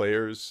technical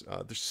players,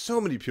 there's so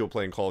many people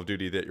playing Call of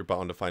Duty that you're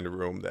bound to find a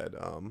room that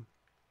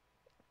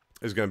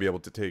is going to be able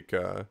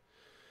to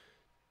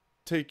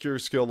take your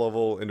skill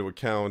level into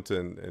account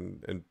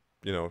and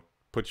you know,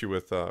 put you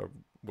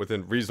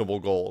within reasonable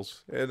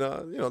goals, and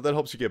you know, that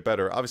helps you get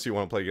better. Obviously, you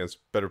want to play against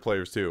better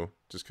players too,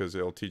 just because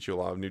it'll teach you a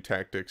lot of new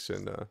tactics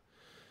and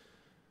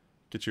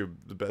get you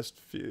the best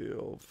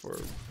feel for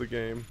the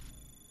game.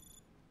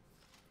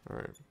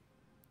 Alright.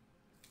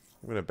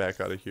 I'm going to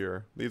back out of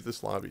here. Leave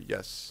this lobby.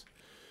 Yes.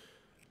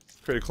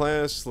 Create a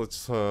class.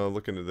 Let's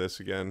look into this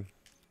again.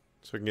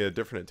 So I can get a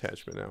different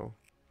attachment now.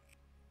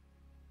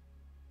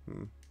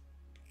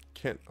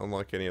 Can't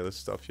unlock any of this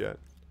stuff yet.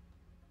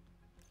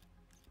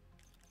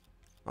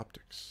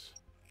 Optics.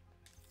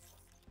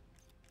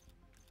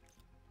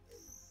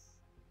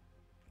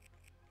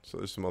 So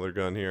there's some other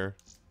gun here.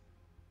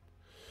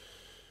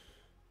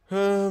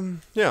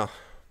 Yeah.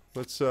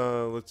 Let's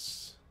we'll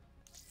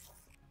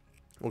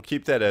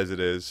keep that as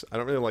it is. I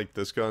don't really like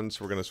this gun,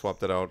 so we're gonna swap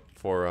that out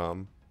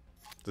for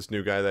this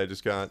new guy that I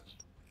just got.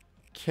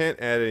 Can't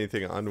add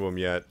anything onto him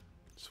yet,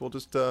 so we'll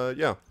just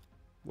yeah,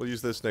 we'll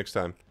use this next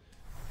time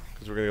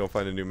because we're gonna go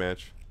find a new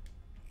match.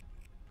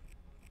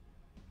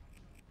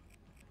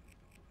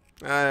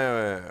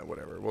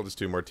 Whatever. We'll just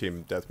do more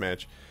team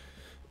deathmatch.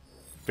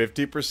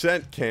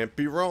 50% can't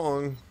be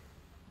wrong.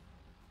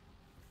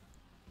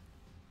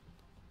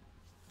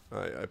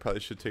 I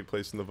probably should take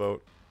place in the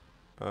vote.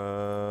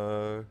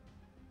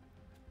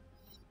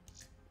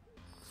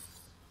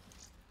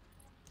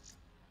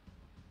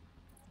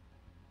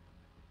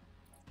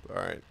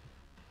 Alright.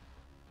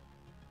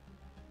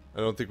 I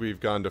don't think we've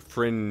gone to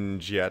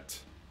Fringe yet,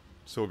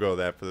 so we'll go with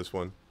that for this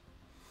one.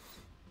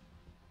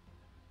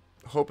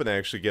 Hoping to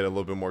actually get a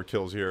little bit more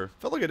kills here.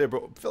 Felt like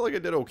I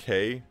did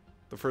okay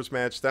the first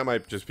match. That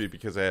might just be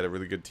because I had a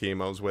really good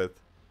team I was with.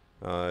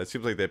 It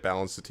seems like they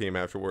balanced the team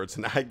afterwards,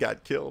 and I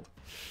got killed.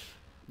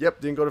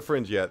 Yep, didn't go to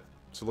Fringe yet,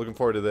 so looking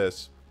forward to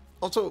this.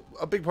 Also,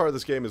 a big part of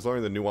this game is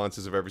learning the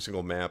nuances of every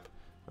single map,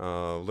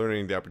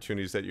 learning the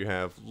opportunities that you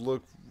have.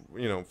 Look,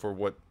 you know, for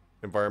what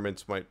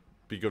environments might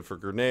be good for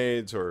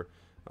grenades or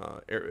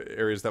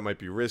areas that might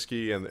be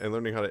risky, and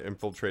learning how to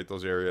infiltrate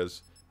those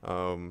areas.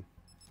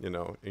 You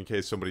know, in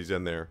case somebody's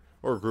in there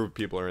or a group of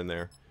people are in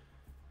there.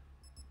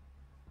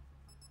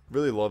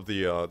 Really love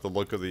the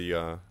look of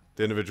the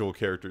individual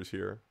characters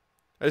here.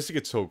 I just think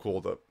it's so cool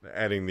that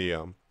adding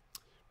the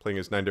playing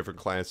as 9 different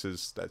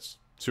classes. That's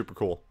super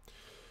cool.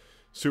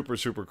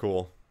 Super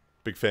cool.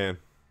 Big fan.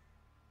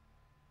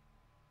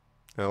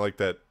 And I like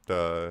that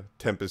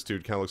Tempest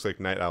dude kind of looks like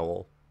Night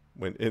Owl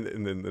when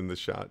in the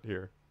shot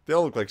here. They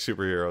all look like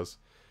superheroes.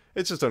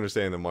 It's just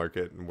understanding the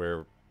market and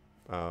where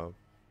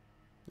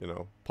you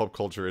know, pop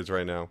culture is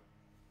right now.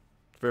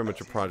 Very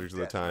much a project of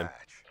the time.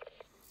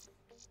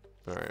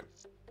 Alright.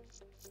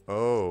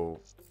 Oh.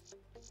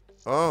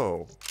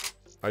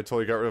 I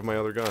totally got rid of my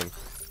other gun.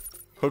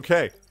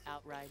 Okay.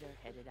 Outrider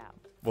headed out.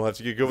 We'll have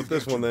to get good with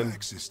this one then.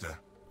 Back, sister.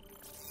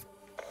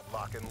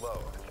 Lock and load.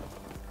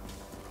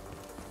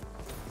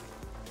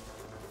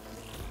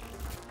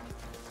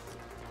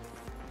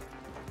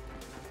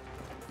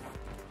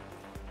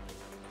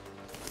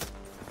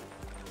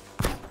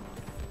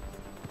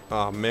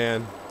 Oh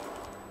man.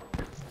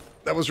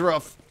 That was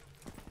rough.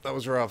 That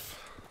was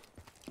rough.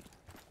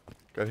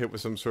 Got hit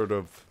with some sort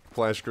of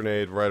flash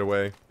grenade right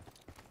away.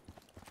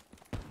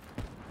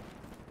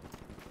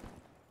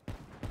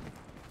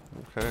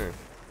 Okay.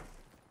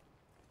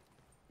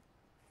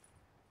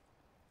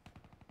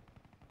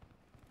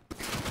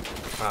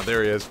 Ah,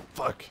 there he is.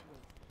 Fuck.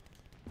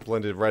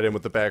 Blended right in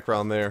with the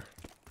background there.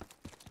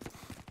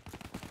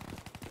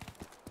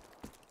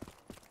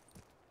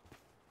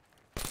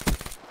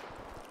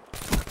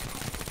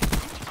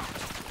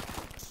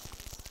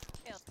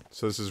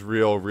 So this is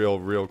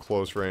real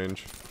close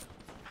range.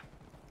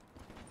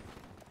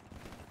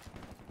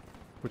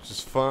 Which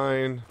is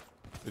fine.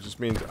 It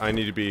just means I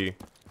need to be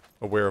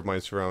aware of my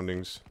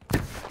surroundings.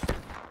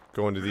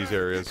 Go into these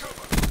areas.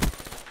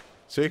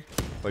 See?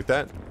 Like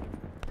that.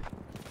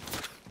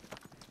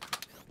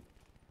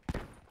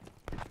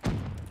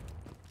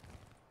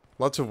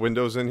 Lots of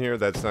windows in here.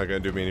 That's not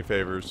going to do me any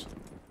favors.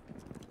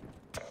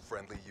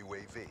 Friendly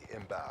UAV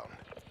inbound.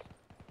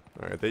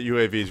 Alright, that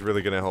UAV is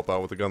really going to help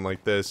out with a gun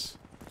like this.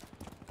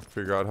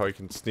 Figure out how I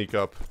can sneak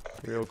up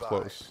real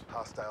close.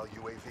 Hostile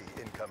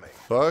UAV incoming.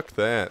 Fuck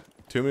that.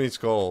 Too many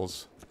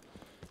skulls.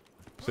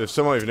 So if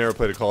somebody's never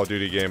played a Call of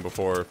Duty game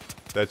before,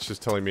 that's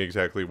just telling me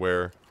exactly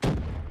where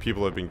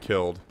people have been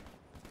killed.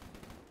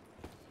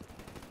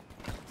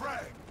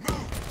 Frag,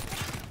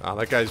 move. Ah,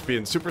 that guy's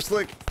being super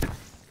slick.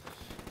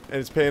 And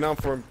it's paying off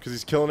for him because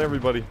he's killing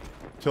everybody.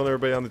 Killing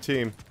everybody on the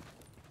team.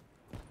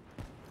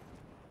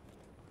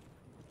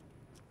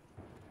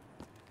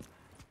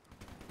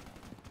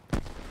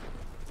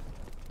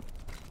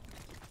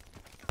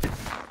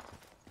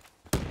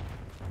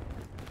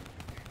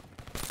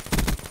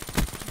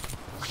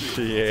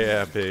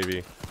 Yeah,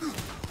 baby.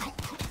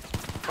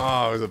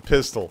 Oh, it was a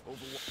pistol.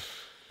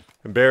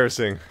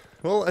 Embarrassing.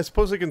 Well, I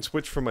suppose I can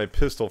switch from my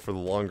pistol for the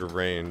longer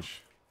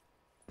range.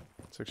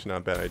 It's actually not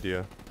a bad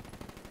idea.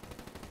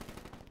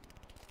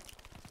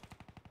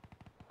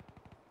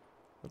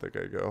 Where'd that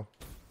guy go?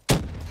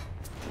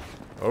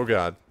 Oh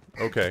god.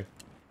 Okay.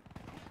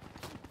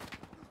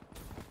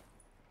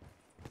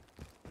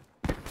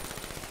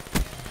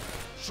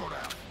 Shut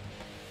out.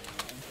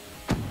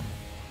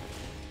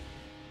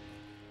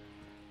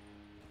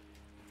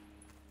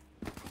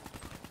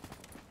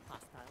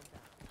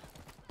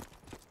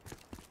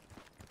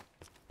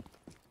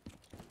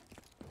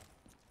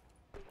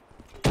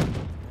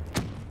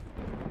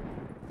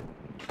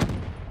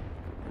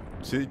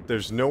 See,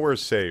 there's nowhere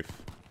safe.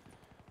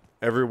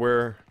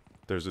 Everywhere,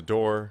 there's a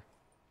door,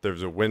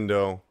 there's a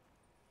window,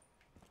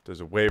 there's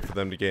a way for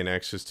them to gain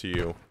access to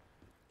you.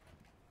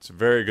 It's a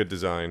very good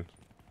design.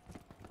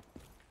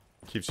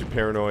 Keeps you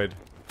paranoid,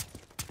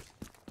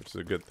 which is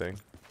a good thing.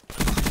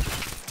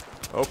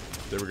 Oh,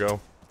 there we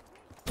go.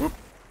 Whoop.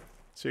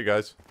 See you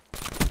guys.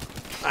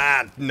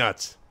 Ah,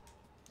 nuts.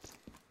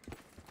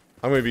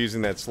 I'm going to be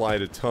using that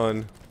slide a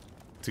ton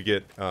to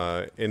get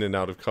in and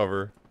out of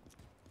cover.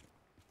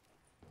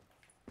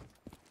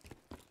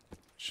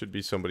 Should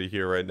be somebody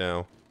here right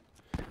now.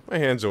 My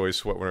hands always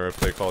sweat whenever I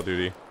play Call of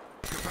Duty.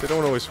 They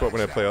don't always sweat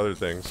when I play other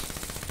things.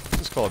 It's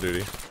just Call of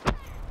Duty.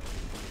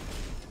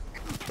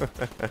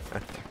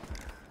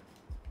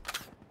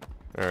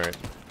 Alright.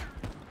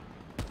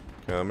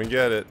 Come and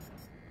get it.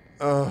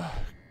 Oh,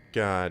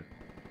 god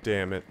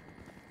damn it.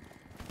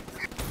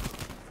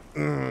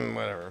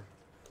 Whatever.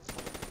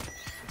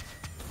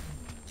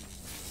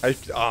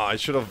 I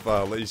should have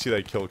let you see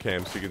that kill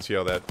cam so you can see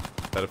how that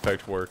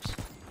effect works.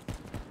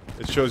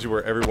 It shows you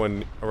where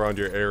everyone around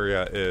your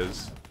area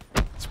is.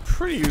 It's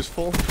pretty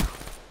useful.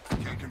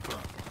 Can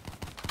confirm.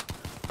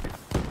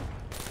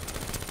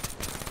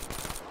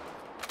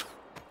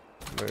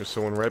 There's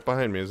someone right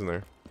behind me, isn't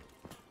there?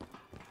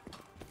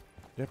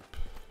 Yep.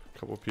 A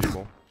couple of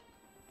people.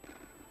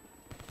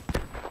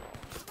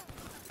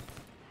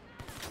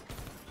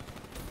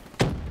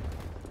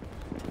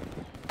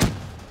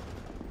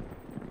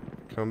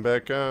 Come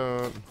back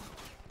out.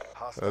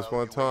 I just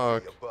want to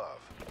talk.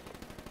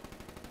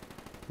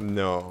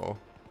 No.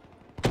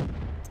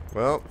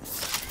 Well.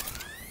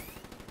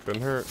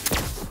 Couldn't hurt.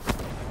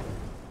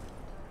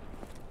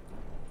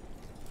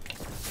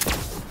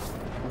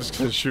 I'm just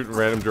gonna shoot in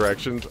random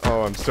directions.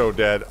 Oh, I'm so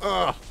dead.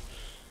 Ugh.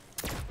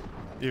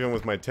 Even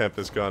with my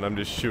Tempest gun, I'm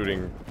just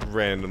shooting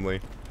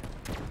randomly.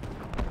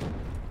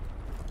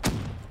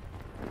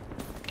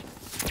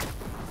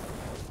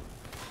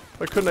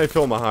 Why couldn't I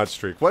film a hot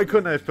streak? Why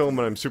couldn't I film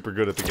when I'm super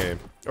good at the game?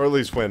 Or at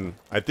least when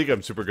I think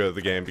I'm super good at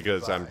the game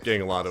because I'm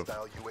getting a lot of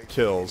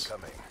kills.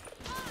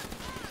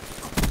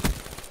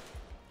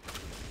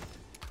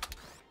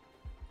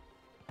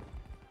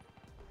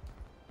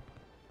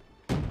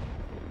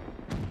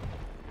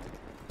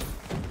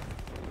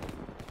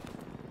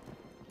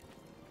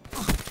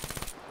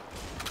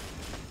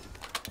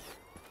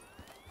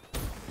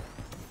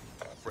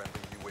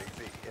 Friendly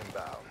UAV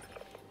inbound.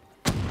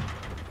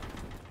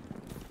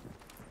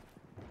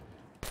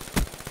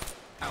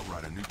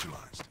 Outrider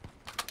neutralized.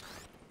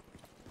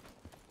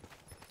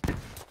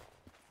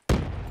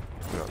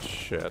 Oh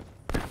shit.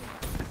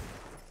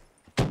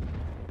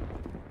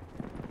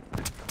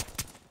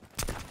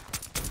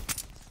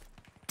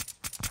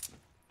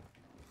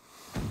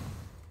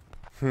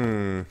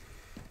 I'm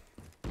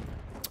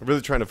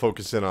really trying to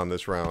focus in on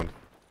this round.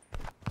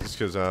 Just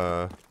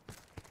because,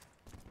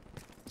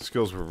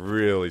 skills were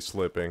really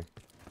slipping.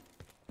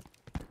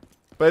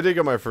 But I did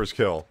get my first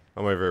kill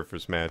on my very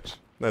first match.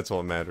 That's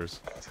all that matters.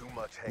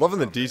 Loving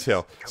the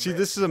detail. See,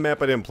 this is a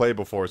map I didn't play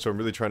before, so I'm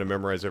really trying to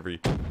memorize every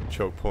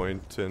choke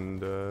point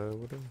and,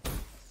 whatever.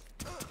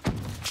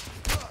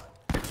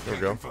 There we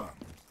go.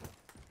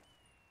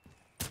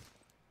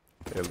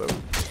 Hello.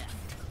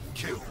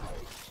 Kill.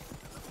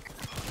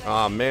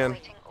 Aw, man.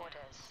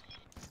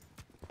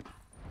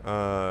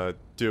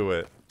 Do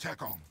it.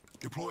 TACOM.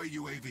 Deploy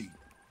UAV.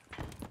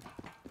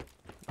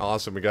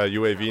 Awesome, we got a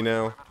UAV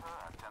now.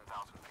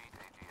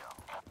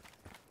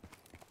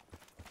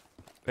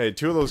 Hey,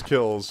 2 of those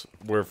kills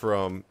were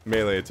from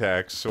melee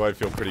attacks, so I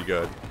feel pretty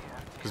good.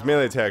 Because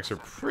melee attacks are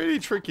pretty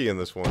tricky in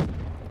this one.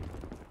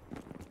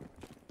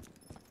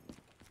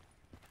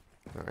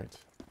 Alright.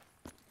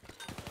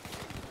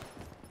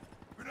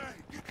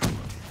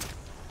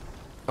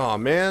 Aw,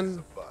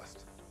 man.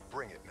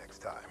 Bring it next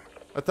time.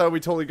 I thought we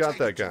totally got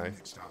that guy.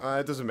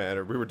 It doesn't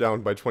matter. We were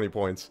down by 20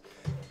 points.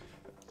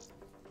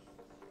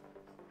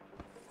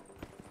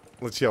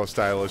 Let's see how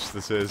stylish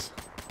this is.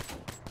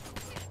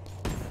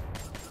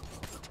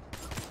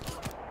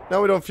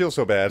 Now we don't feel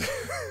so bad.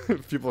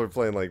 People are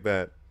playing like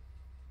that.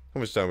 How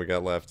much time we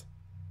got left?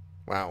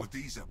 Wow. With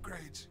these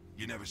upgrades,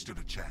 you never stood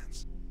a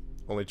chance.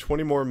 Only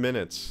 20 more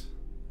minutes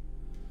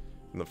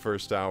in the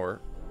first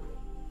hour.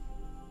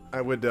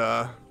 I would,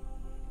 I'd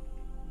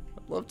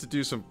love to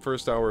do some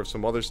first hour of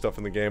some other stuff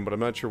in the game, but I'm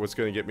not sure what's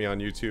going to get me on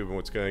YouTube and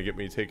what's going to get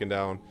me taken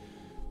down.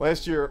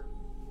 Last year,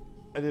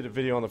 I did a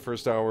video on the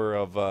first hour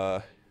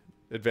of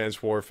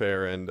Advanced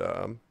Warfare, and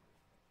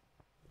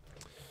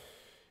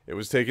it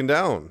was taken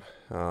down.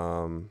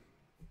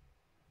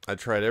 I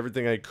tried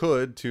everything I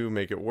could to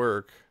make it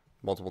work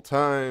multiple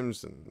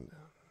times, and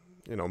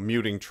you know,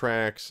 muting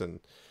tracks, and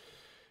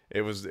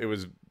it was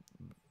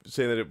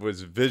saying that it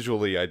was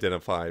visually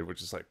identified,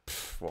 which is like,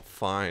 pff, well,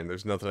 fine.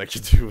 There's nothing I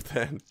can do with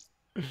that.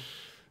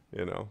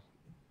 You know,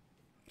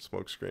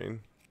 smoke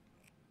screen.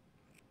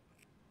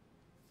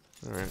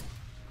 All right.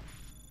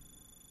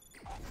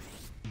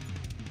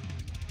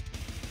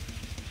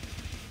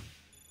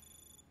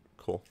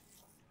 Cool.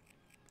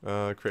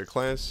 Create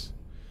class.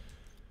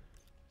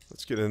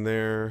 Let's get in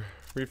there.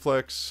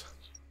 Reflex.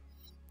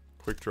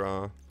 Quick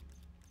draw.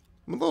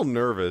 I'm a little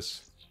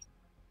nervous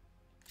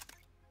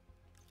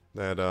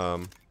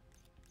that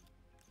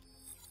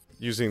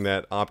using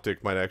that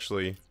optic might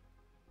actually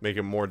make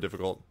it more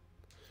difficult.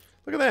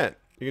 Look at that.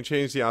 You can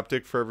change the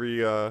optic for every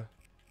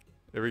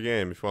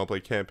game if you want to play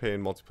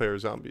campaign, multiplayer,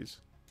 zombies.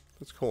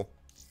 That's cool.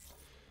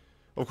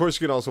 Of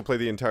course, you can also play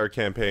the entire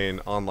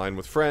campaign online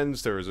with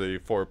friends. There is a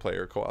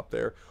 4-player co-op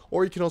there.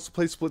 Or you can also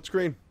play split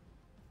screen.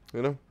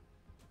 You know?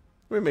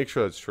 Let me make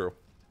sure that's true.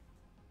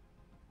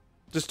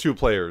 Just 2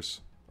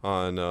 players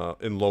on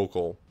in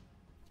local,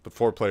 but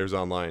 4 players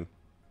online.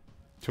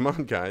 Come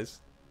on,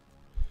 guys.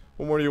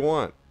 What more do you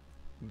want?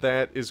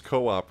 That is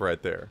co-op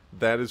right there.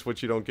 That is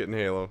what you don't get in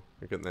Halo.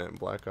 You're getting that in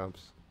Black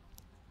Ops.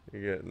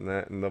 You're getting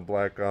that in the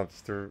Black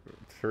Ops 3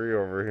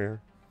 over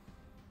here.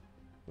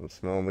 I'm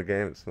smelling the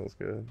game. It smells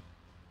good.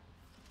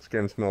 This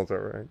game smells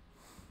alright.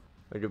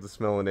 I give the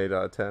smell an 8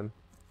 out of 10.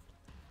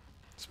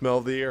 Smell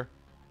of the year.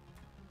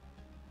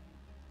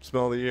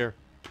 Smell of the year.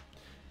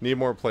 Need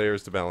more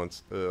players to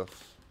balance. Ugh.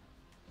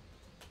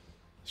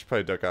 Should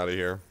probably duck out of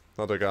here.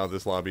 I'll duck out of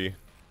this lobby.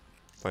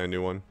 Find a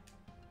new one.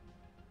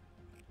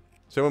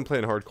 Is anyone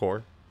playing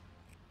hardcore?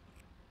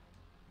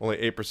 Only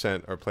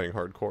 8% are playing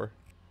hardcore.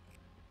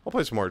 I'll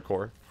play some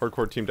hardcore.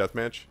 Hardcore team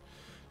deathmatch.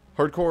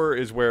 Hardcore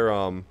is where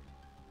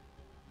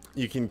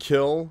you can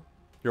kill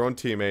your own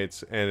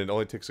teammates, and it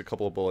only takes a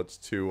couple of bullets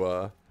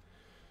to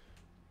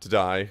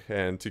die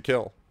and to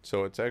kill.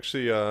 So it's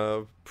actually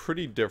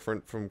pretty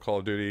different from Call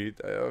of Duty.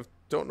 I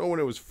don't know when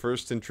it was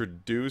first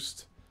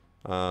introduced.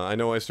 I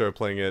know I started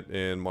playing it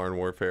in Modern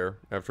Warfare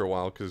after a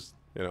while, because,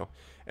 you know,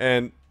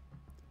 and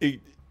it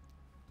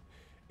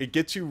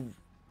gets you,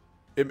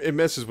 it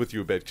messes with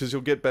you a bit, because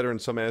you'll get better in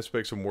some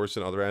aspects and worse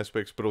in other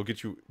aspects, but it'll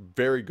get you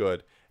very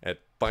good at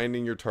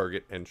finding your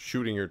target and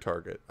shooting your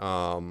target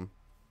in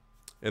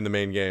the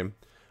main game.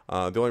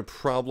 The only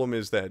problem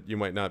is that you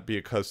might not be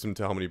accustomed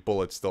to how many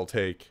bullets they'll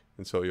take,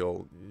 and so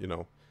you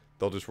know,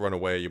 they'll just run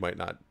away. You might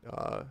not,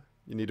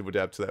 you need to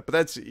adapt to that, but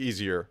that's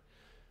easier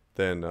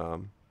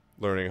than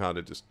learning how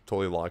to just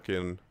totally lock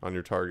in on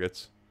your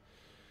targets.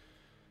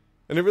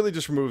 And it really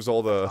just removes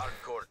all the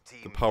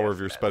power of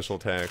your special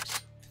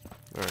attacks.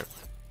 Alright.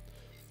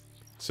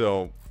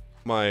 So,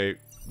 my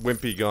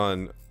wimpy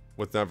gun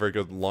with not very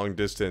good long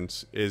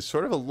distance is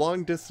sort of a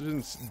long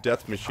distance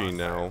death machine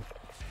now.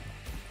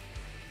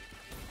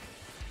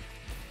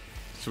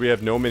 So we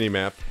have no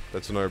mini-map.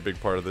 That's another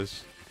big part of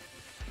this.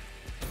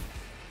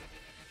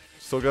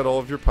 Still got all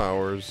of your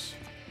powers,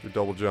 your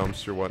double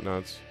jumps, your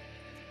whatnots.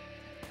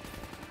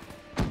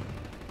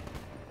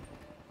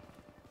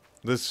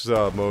 This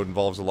mode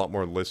involves a lot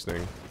more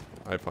listening,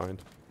 I find.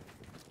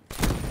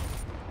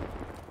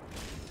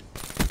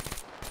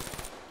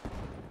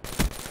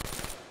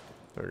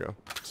 There we go.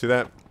 See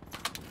that?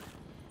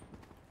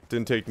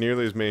 Didn't take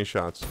nearly as many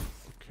shots.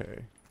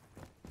 Okay.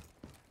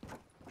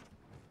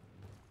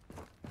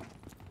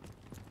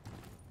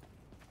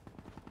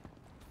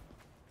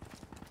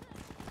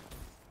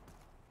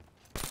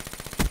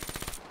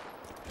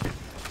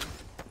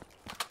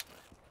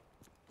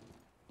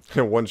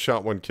 One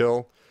shot, one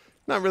kill.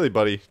 Not really,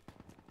 buddy.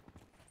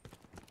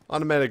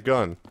 Automatic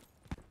gun.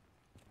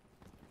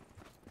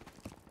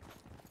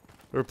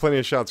 There were plenty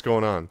of shots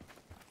going on.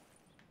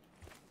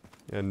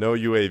 Yeah, no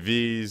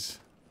UAVs.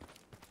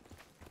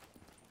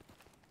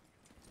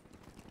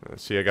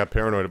 See, I got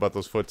paranoid about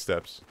those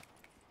footsteps.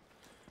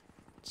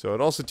 So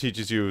it also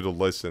teaches you to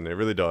listen. It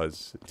really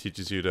does. It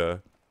teaches you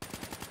to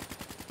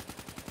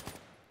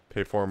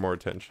pay far more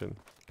attention.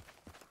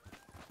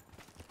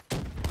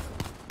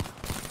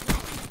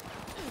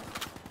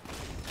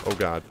 Oh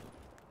god.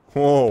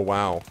 Oh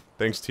wow.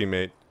 Thanks,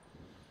 teammate.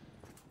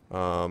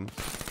 Oh,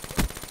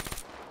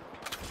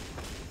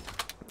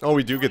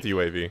 we do get the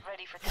UAV.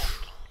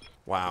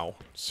 Wow.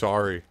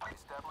 Sorry.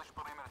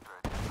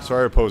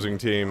 Sorry, opposing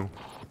team.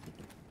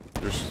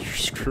 You're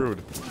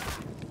screwed.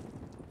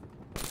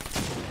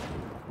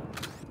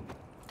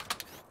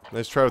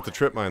 Nice try with the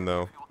trip mine,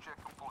 though.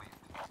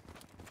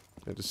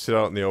 Yeah, just sit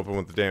out in the open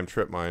with the damn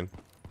trip mine.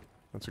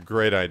 That's a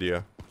great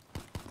idea.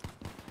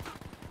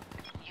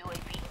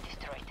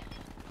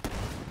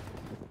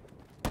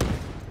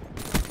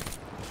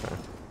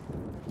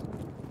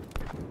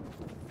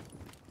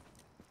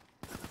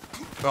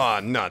 Ah,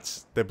 oh,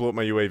 nuts. They blew up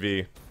my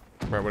UAV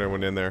right when I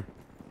went in there.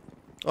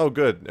 Oh,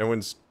 good.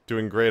 Everyone's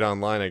doing great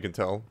online, I can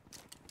tell.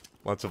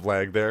 Lots of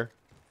lag there.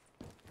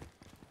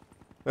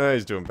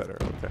 He's doing better.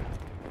 Okay.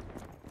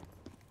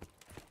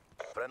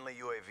 Friendly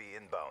UAV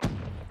inbound.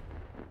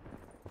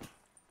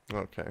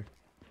 Okay.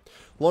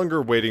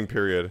 Longer waiting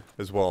period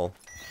as well.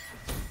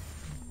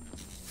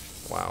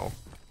 Wow.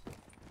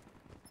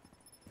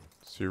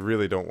 So you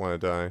really don't want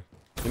to die.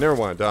 You never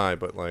want to die,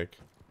 but like,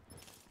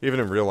 even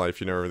in real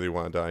life, you never really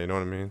want to die. You know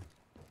what I mean?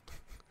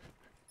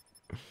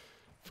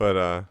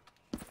 But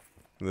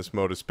in this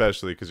mode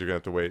especially, because you're gonna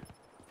have to wait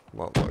a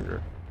lot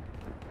longer.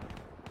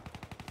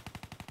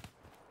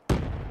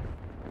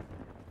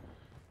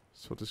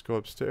 So we'll just go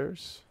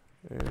upstairs,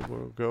 and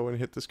we'll go and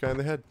hit this guy in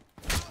the head.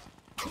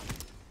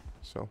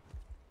 So,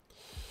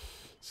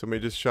 somebody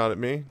just shot at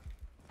me.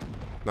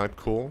 Not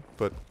cool,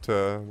 but what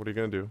are you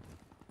gonna do?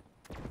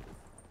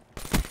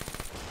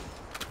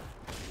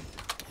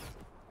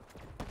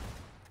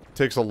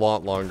 Takes a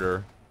lot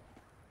longer.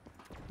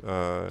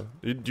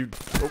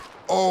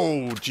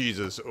 Oh,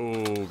 Jesus.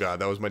 Oh, God,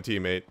 that was my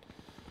teammate.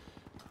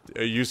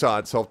 You saw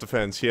it,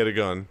 self-defense. He had a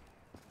gun.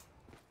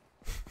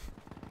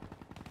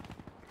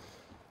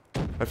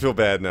 I feel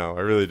bad now.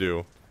 I really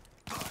do.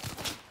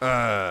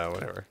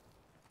 Whatever.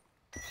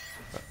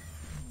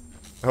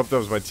 I hope that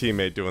was my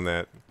teammate doing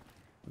that.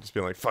 Just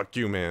being like, fuck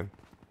you, man.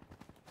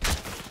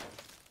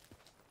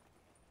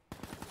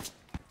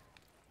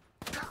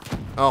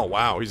 Oh,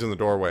 wow. He's in the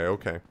doorway.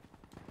 Okay.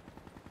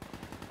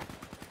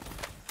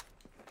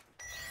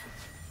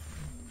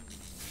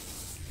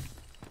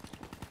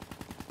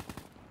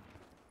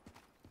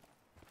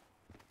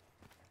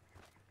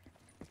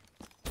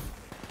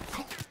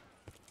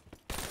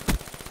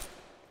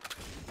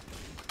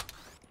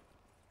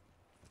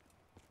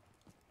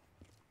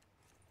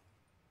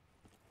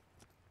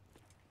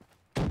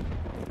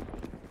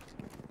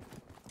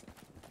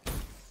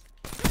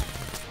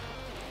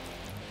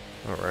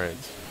 Alright.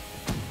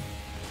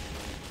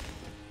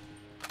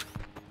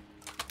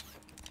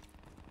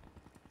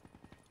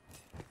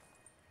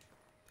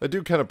 I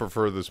do kind of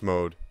prefer this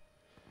mode.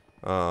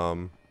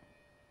 I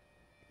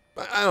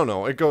don't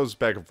know. It goes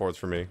back and forth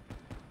for me.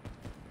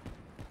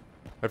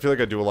 I feel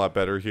like I do a lot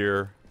better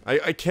here.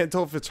 I can't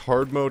tell if it's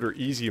hard mode or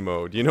easy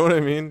mode. You know what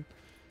I mean?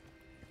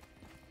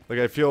 Like,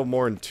 I feel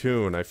more in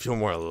tune. I feel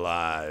more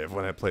alive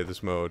when I play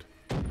this mode.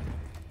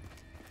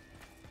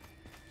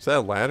 Is that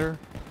a ladder?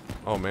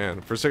 Oh man,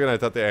 for a second I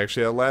thought they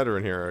actually had a ladder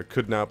in here. I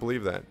could not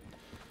believe that.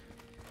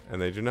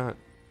 And they do not.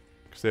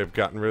 Because they have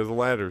gotten rid of the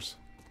ladders.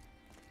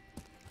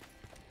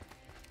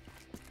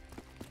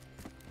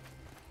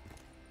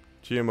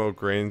 GMO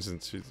grains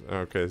and seeds.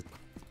 Okay.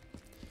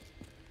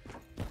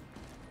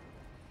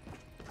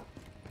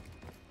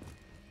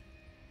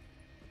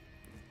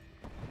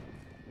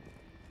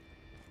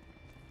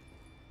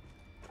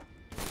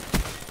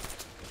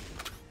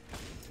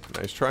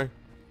 Nice try.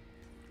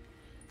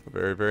 A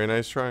very, very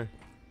nice try.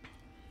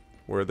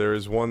 Where there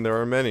is one, there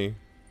are many.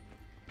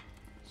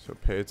 So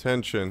pay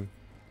attention,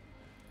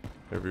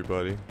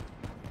 everybody.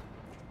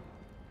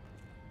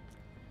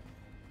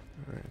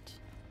 Alright.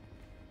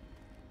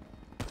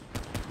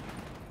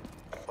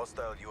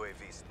 Hostile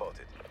UAV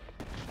spotted.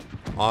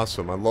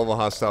 Awesome. I love a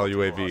hostile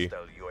UAV.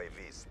 Hostile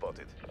UAV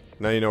spotted.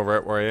 Now you know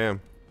right where I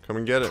am. Come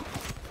and get it.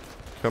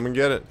 Come and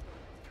get it.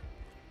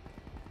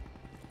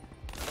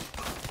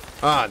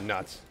 Ah,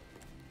 nuts.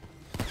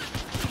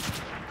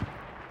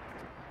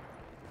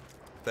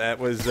 That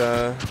was,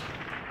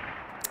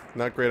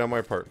 not great on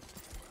my part.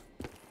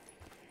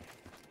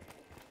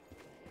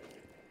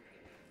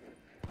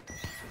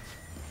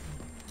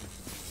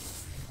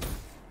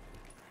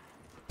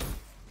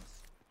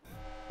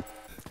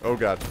 Oh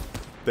god.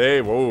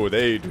 Whoa,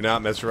 they do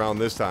not mess around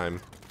this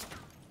time.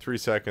 3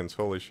 seconds,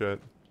 holy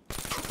shit.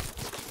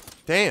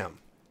 Damn.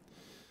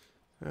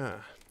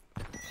 Ah.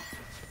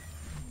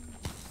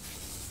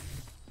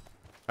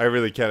 I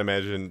really can't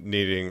imagine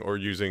needing or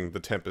using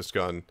the Tempest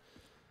gun.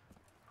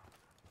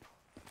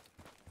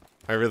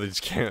 I really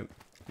just can't.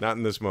 Not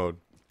in this mode.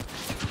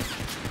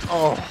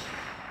 Oh.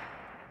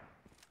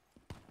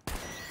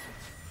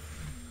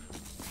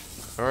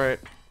 Alright.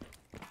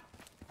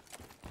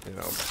 You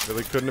know,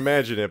 really couldn't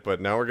imagine it,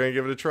 but now we're gonna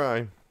give it a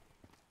try.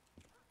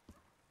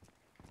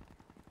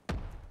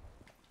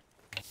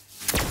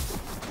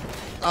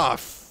 Ah,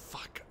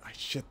 fuck. I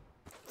shit.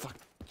 Fuck.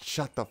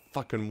 Shut the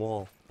fucking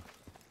wall.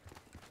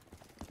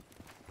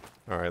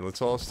 Alright,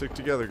 let's all stick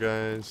together,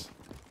 guys.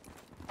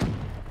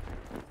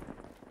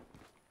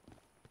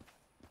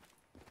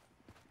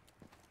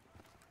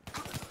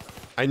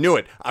 I knew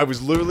it. I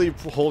was literally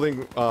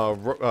holding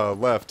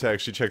left to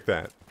actually check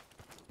that.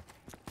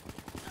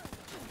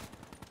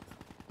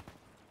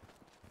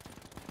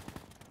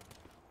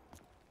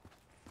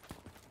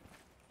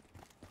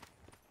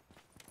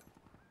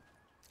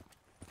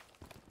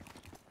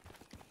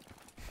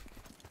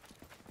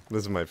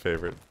 This is my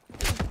favorite.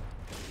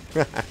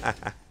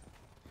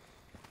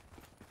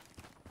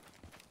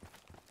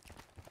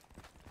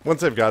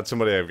 Once I've got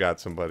somebody, I've got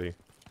somebody.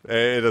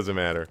 It doesn't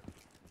matter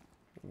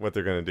what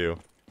they're gonna do.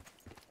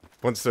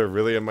 Once they're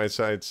really in my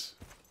sights,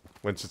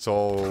 once it's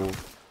all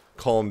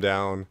calmed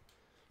down,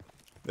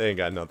 they ain't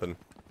got nothing.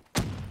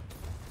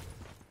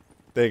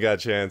 They ain't got a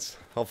chance.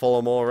 I'll follow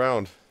them all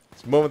around.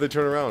 The moment they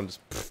turn around,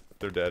 just, pfft,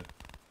 they're dead.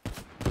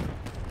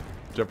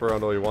 Jump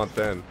around all you want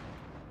then.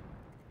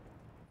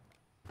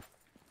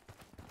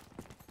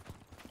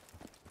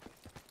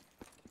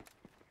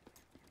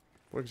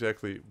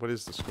 What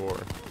is the score?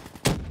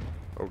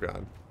 Oh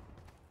god.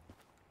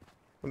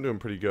 I'm doing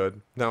pretty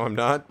good. No, I'm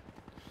not.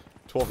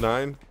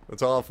 12-9?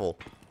 That's awful.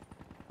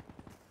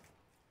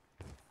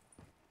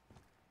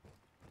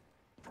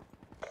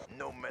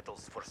 No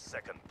medals for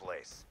second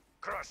place.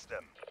 Crush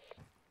them.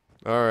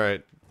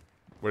 Alright.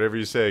 Whatever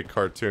you say,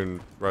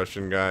 cartoon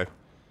Russian guy.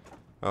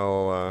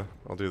 I'll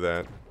do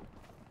that.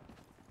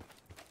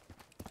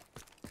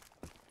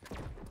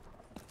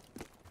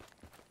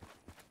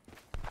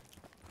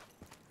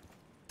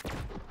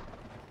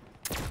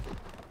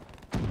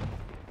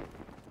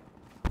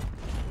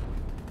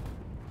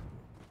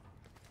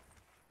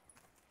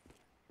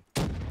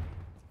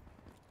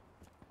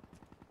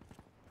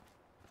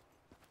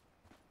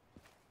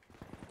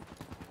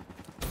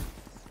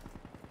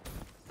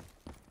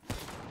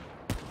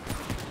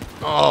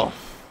 Oh!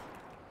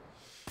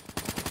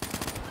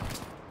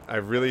 I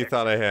really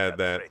thought I had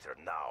that.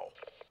 Now.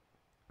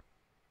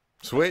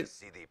 Sweet.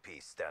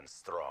 CDP stands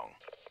strong.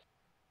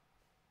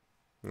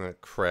 Ah,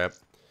 crap.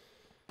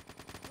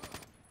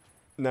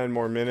 9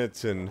 more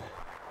minutes and...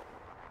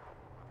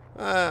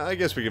 I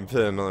guess we can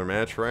fit in another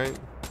match, right?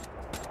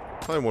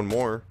 Probably one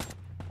more.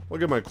 I'll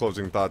give my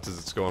closing thoughts as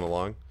it's going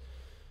along.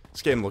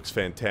 This game looks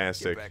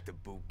fantastic. Get back to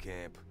boot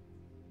camp.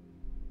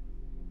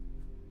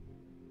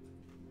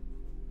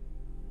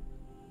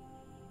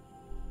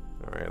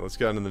 Alright, let's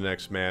get on to the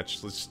next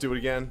match. Let's just do it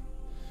again.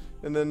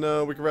 And then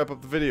we can wrap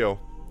up the video.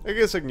 I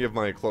guess I can give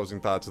my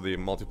closing thoughts of the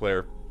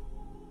multiplayer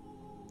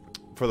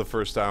for the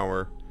first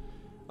hour.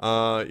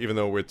 Even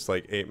though it's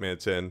like 8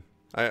 minutes in.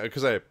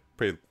 Because I have a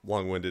pretty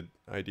long-winded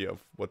idea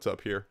of what's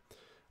up here.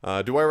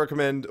 Do I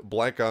recommend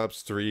Black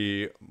Ops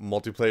 3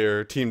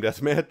 multiplayer team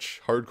deathmatch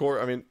hardcore?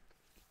 I mean,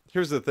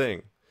 here's the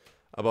thing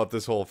about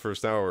this whole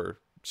first hour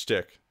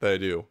shtick that I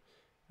do.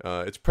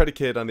 It's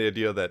predicated on the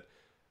idea that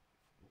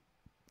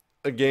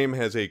a game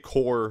has a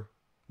core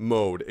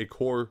mode, a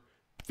core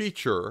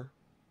feature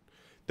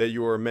that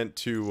you are meant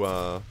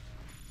to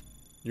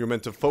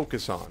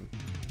focus on.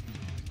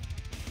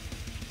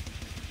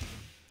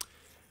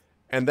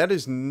 And that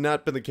has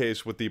not been the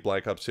case with the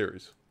Black Ops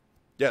series.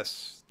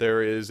 Yes,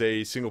 there is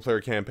a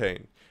single-player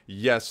campaign.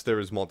 Yes, there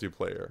is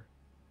multiplayer.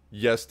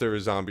 Yes, there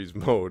is zombies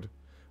mode.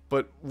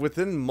 But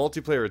within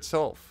multiplayer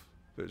itself,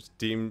 there's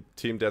team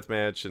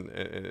deathmatch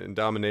and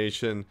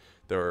domination.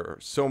 There are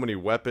so many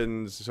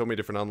weapons, so many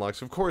different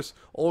unlocks. Of course,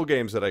 all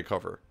games that I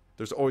cover,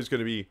 there's always going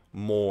to be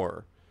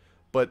more.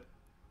 But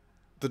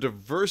the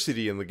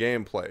diversity in the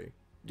gameplay,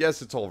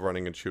 yes, it's all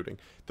running and shooting.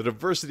 The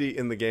diversity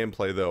in the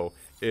gameplay, though,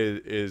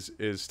 is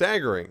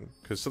staggering.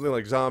 Because something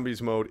like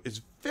zombies mode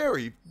is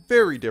very,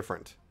 very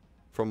different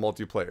from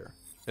multiplayer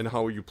and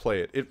how you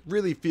play it. It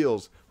really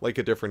feels like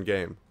a different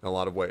game in a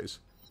lot of ways.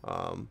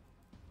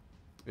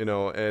 You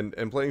know,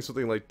 and playing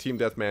something like Team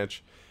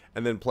Deathmatch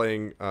and then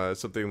playing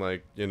something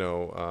like, you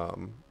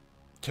know,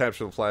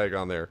 Capture the Flag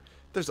on there.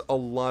 There's a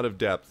lot of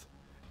depth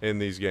in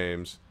these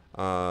games.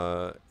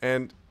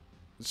 And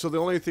so the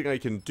only thing I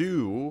can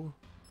do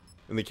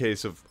in the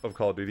case of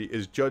Call of Duty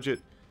is judge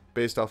it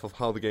based off of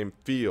how the game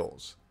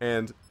feels.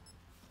 And,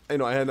 you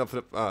know, I had enough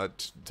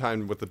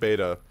time with the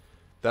beta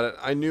that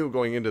I knew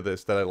going into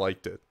this that I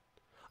liked it.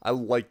 I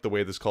like the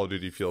way this Call of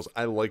Duty feels.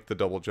 I like the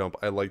double jump.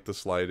 I like the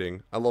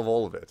sliding. I love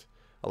all of it.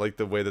 I like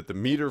the way that the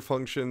meter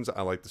functions.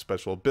 I like the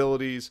special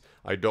abilities.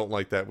 I don't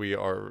like that we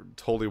are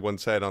totally one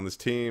side on this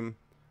team.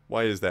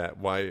 Why is that?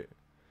 Why?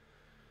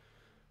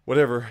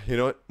 Whatever. You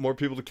know what? More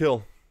people to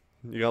kill.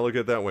 You gotta look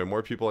at it that way.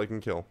 More people I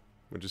can kill,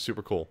 which is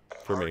super cool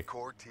for me.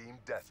 Hardcore team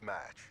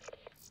deathmatch.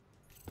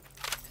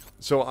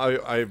 So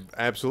I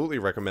absolutely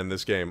recommend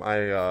this game.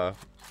 I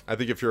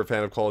think if you're a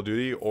fan of Call of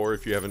Duty, or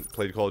if you haven't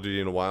played Call of Duty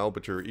in a while,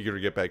 but you're eager to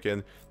get back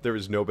in, there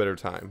is no better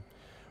time.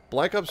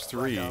 Black Ops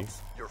 3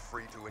 you're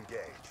free to engage.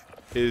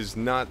 is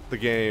not the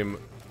game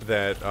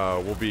that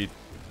will be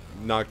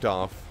knocked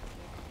off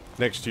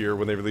next year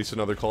when they release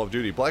another Call of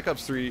Duty. Black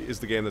Ops 3 is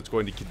the game that's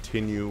going to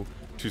continue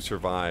to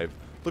survive.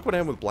 Look what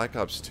happened with Black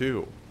Ops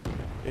 2.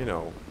 You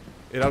know,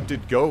 it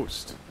outdid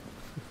Ghost.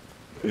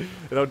 It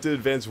outdid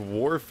Advanced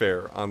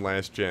Warfare on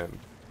last gen.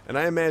 And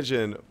I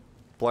imagine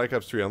Black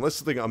Ops 3, unless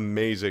something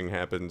amazing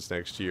happens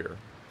next year,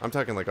 I'm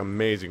talking like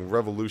amazing,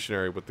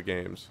 revolutionary with the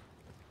games,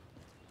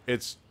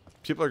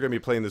 people are going to be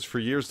playing this for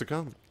years to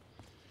come.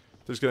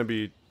 There's going to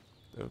be...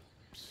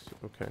 Oops,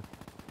 okay.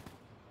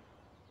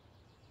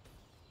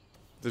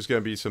 There's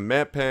going to be some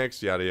map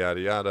packs, yada yada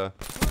yada.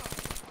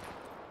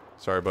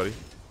 Sorry, buddy.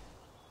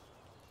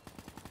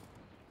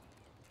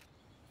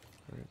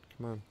 Alright,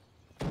 come on.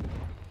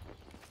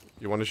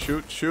 You want to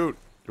shoot? Shoot.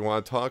 You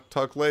want to talk?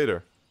 Talk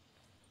later.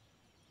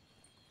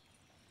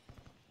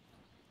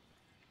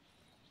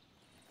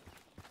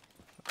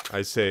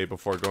 I say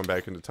before going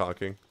back into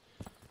talking.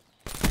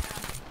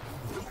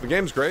 The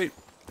game's great.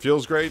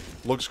 Feels great.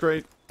 Looks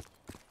great.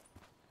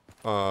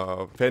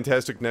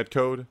 Fantastic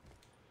netcode.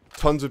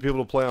 tons of people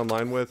to play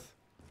online with.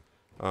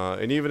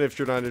 And even if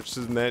you're not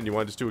interested in that and you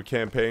want to just do a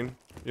campaign,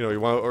 you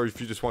know, or if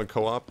you just want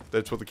co-op,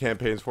 that's what the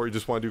campaign's for. You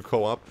just want to do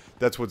co-op,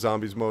 that's what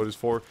zombies mode is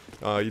for.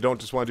 You don't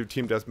just want to do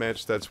team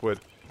deathmatch, that's what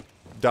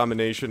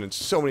domination and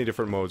so many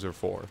different modes are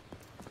for.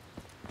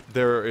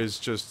 There is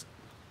just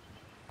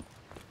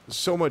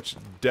so much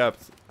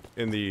depth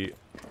in the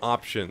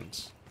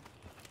options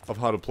of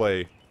how to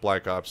play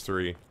Black Ops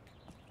 3.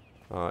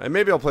 And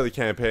maybe I'll play the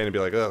campaign and be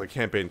like, oh, the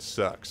campaign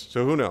sucks.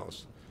 So who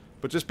knows?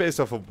 But just based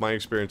off of my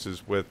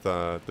experiences with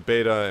the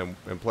beta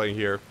and playing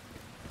here,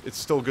 it's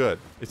still good.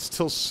 It's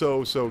still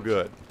so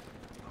good.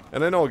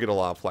 And I know I'll get a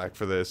lot of flack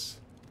for this.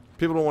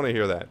 People don't want to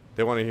hear that.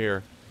 They want to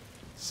hear,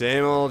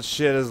 same old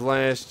shit as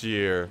last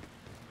year.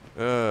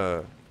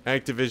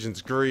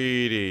 Activision's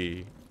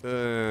greedy.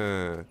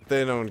 They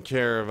don't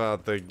care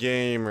about the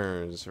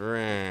gamers.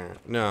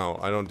 No,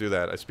 I don't do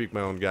that. I speak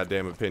my own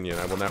goddamn opinion.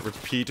 I will not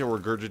repeat or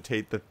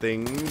regurgitate the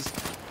things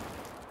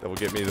that will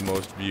get me the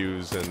most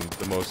views and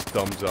the most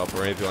thumbs up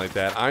or anything like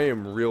that. I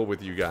am real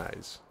with you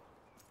guys.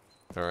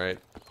 Alright?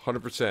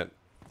 100%.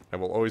 I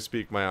will always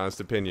speak my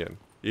honest opinion.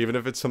 Even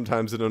if it's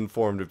sometimes an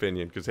uninformed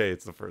opinion. Because, hey,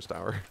 it's the first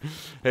hour.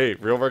 Hey,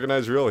 real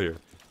recognize real here.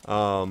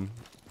 And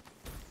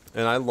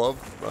I love,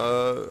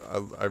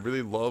 I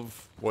really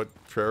love what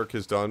Treyarch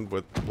has done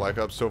with Black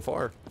Ops so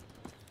far.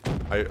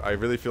 I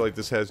really feel like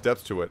this has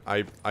depth to it.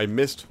 I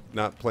missed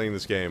not playing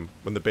this game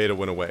when the beta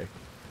went away.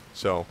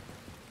 So,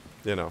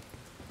 you know.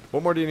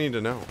 What more do you need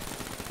to know?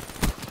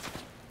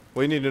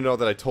 Well, you need to know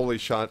that I totally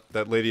shot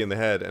that lady in the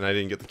head and I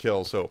didn't get the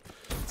kill, so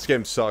this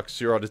game sucks.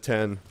 0 out of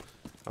 10.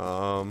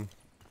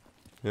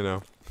 You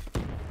know.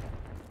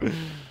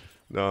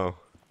 No,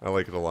 I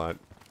like it a lot.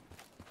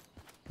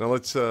 Now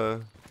let's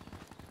try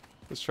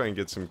and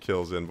get some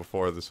kills in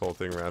before this whole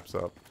thing wraps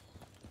up.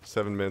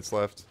 7 minutes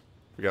left.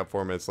 We got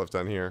 4 minutes left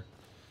on here.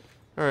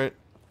 Alright.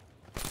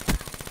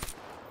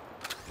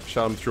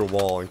 Shot him through a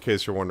wall, in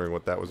case you're wondering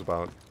what that was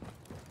about.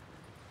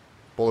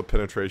 Bullet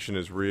penetration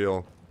is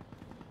real.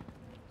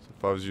 So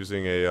if I was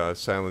using a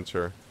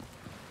silencer.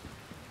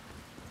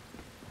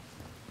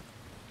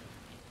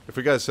 If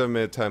we got a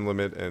 7-minute time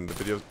limit and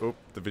the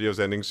video's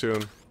ending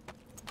soon,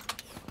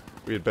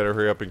 we had better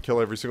hurry up and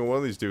kill every single one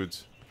of these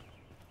dudes.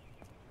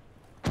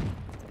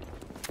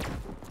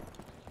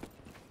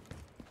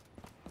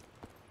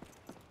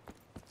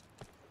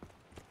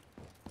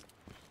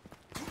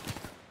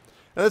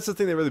 And that's the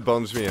thing that really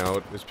bums me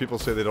out, is people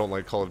say they don't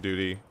like Call of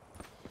Duty.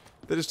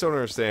 They just don't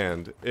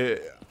understand.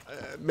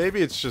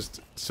 Maybe it's just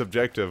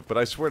subjective, but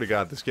I swear to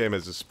God, this game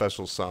has a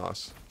special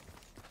sauce.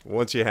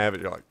 Once you have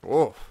it, you're like,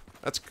 whoa,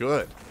 that's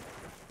good.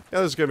 Yeah,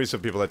 there's going to be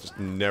some people that just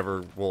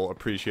never will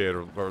appreciate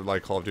or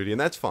like Call of Duty, and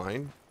that's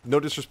fine. No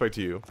disrespect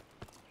to you.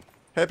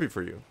 Happy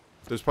for you.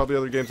 There's probably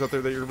other games out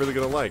there that you're really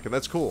going to like, and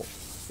that's cool.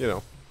 You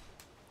know,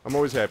 I'm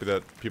always happy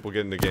that people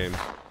get into games.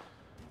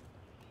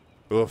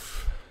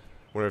 Oof.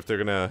 Wonder if they're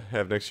gonna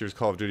have next year's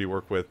Call of Duty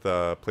work with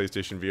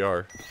PlayStation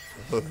VR.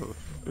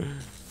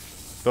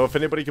 Though if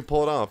anybody can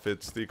pull it off,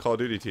 it's the Call of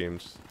Duty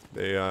teams.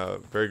 They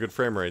very good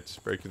frame rates,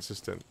 very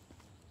consistent.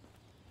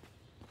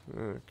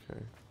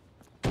 Okay.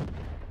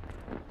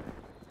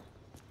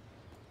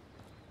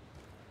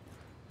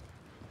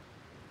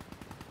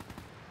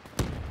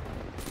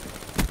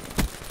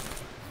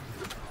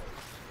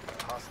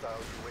 Hostile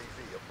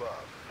UAV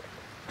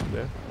above.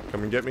 Yeah,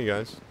 come and get me,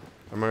 guys.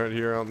 I'm right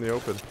here out in the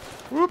open.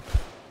 Whoop!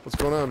 What's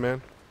going on,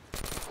 man?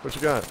 What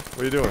you got?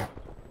 What are you doing?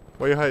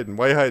 Why are you hiding?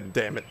 Why are you hiding?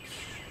 Damn it.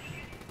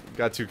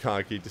 Got too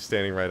cocky, just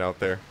standing right out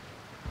there.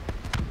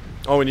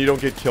 Oh, and you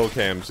don't get kill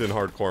cams in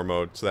hardcore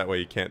mode, so that way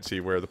you can't see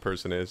where the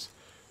person is.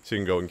 So you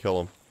can go and kill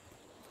them.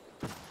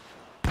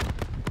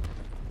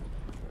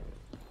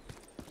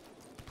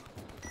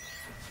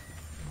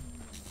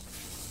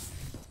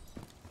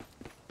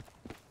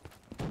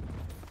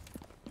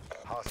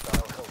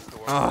 Hostile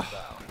Hellstorm Ah.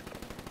 inbound.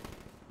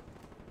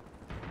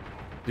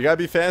 You gotta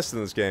be fast in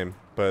this game,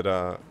 but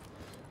I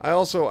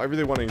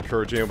really want to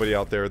encourage anybody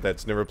out there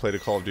that's never played a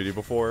Call of Duty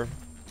before,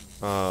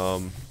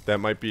 that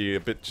might be a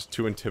bit just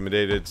too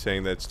intimidated,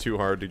 saying that it's too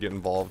hard to get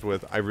involved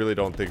with. I really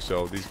don't think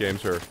so. These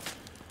games are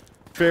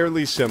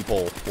fairly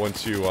simple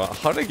once you,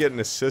 how did I get an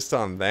assist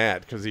on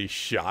that? Because he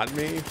shot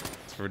me?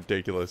 It's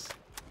ridiculous.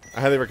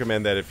 I highly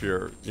recommend that if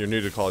you're new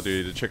to Call of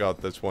Duty to check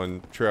out this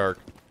one, Treyarch.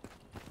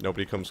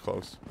 Nobody comes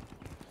close.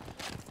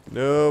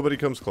 Nobody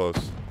comes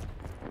close.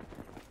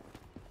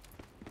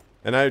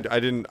 And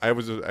I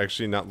was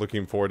actually not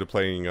looking forward to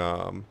playing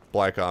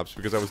Black Ops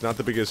because I was not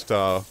the biggest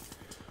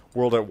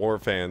World at War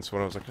fan. So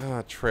when I was like,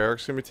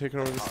 Treyarch's gonna be taking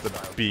over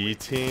the B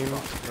team?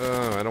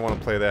 I don't want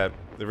to play that.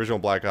 The original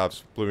Black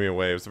Ops blew me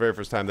away. It was the very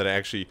first time that I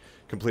actually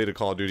completed a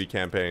Call of Duty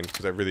campaign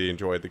because I really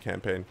enjoyed the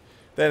campaign.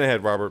 Then I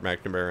had Robert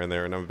McNamara in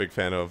there, and I'm a big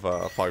fan of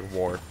Fog of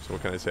War. So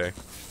what can I say?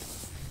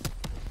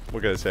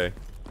 What can I say?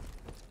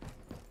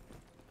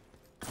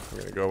 We're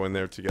gonna go in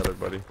there together,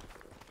 buddy.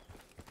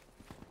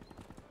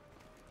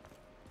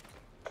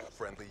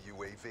 Friendly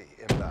UAV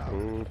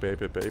inbound. Ooh,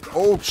 baby.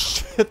 Oh,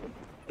 shit!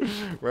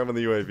 Right when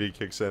the UAV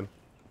kicks in.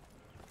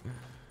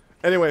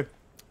 Anyway,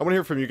 I want to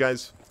hear from you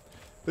guys.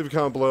 Leave a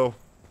comment below.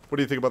 What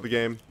do you think about the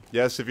game?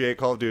 Yes, if you hate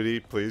Call of Duty,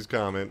 please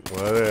comment.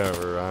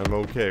 Whatever, I'm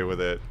okay with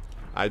it.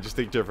 I just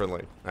think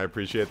differently. I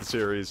appreciate the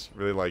series,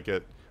 really like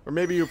it. Or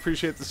maybe you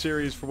appreciate the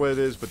series for what it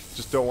is, but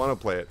just don't want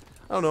to play it.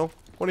 I don't know.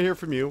 Want to hear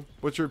from you.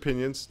 What's your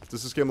opinions?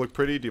 Does this game look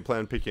pretty? Do you plan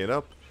on picking it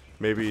up?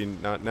 Maybe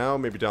not now,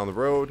 maybe down the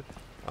road.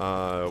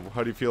 How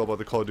do you feel about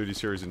the Call of Duty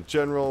series in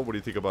general? What do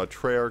you think about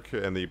Treyarch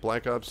and the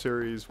Black Ops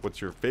series?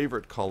 What's your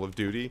favorite Call of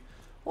Duty?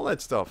 All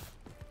that stuff.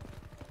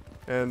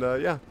 And,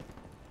 yeah.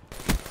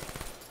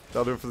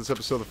 That'll do it for this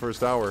episode of the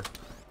first hour.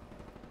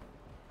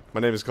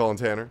 My name is Colin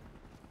Tanner.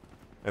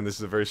 And this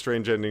is a very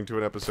strange ending to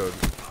an episode.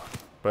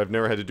 But I've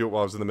never had to do it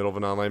while I was in the middle of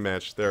an online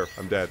match. There,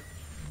 I'm dead.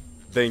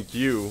 Thank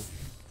you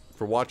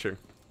for watching.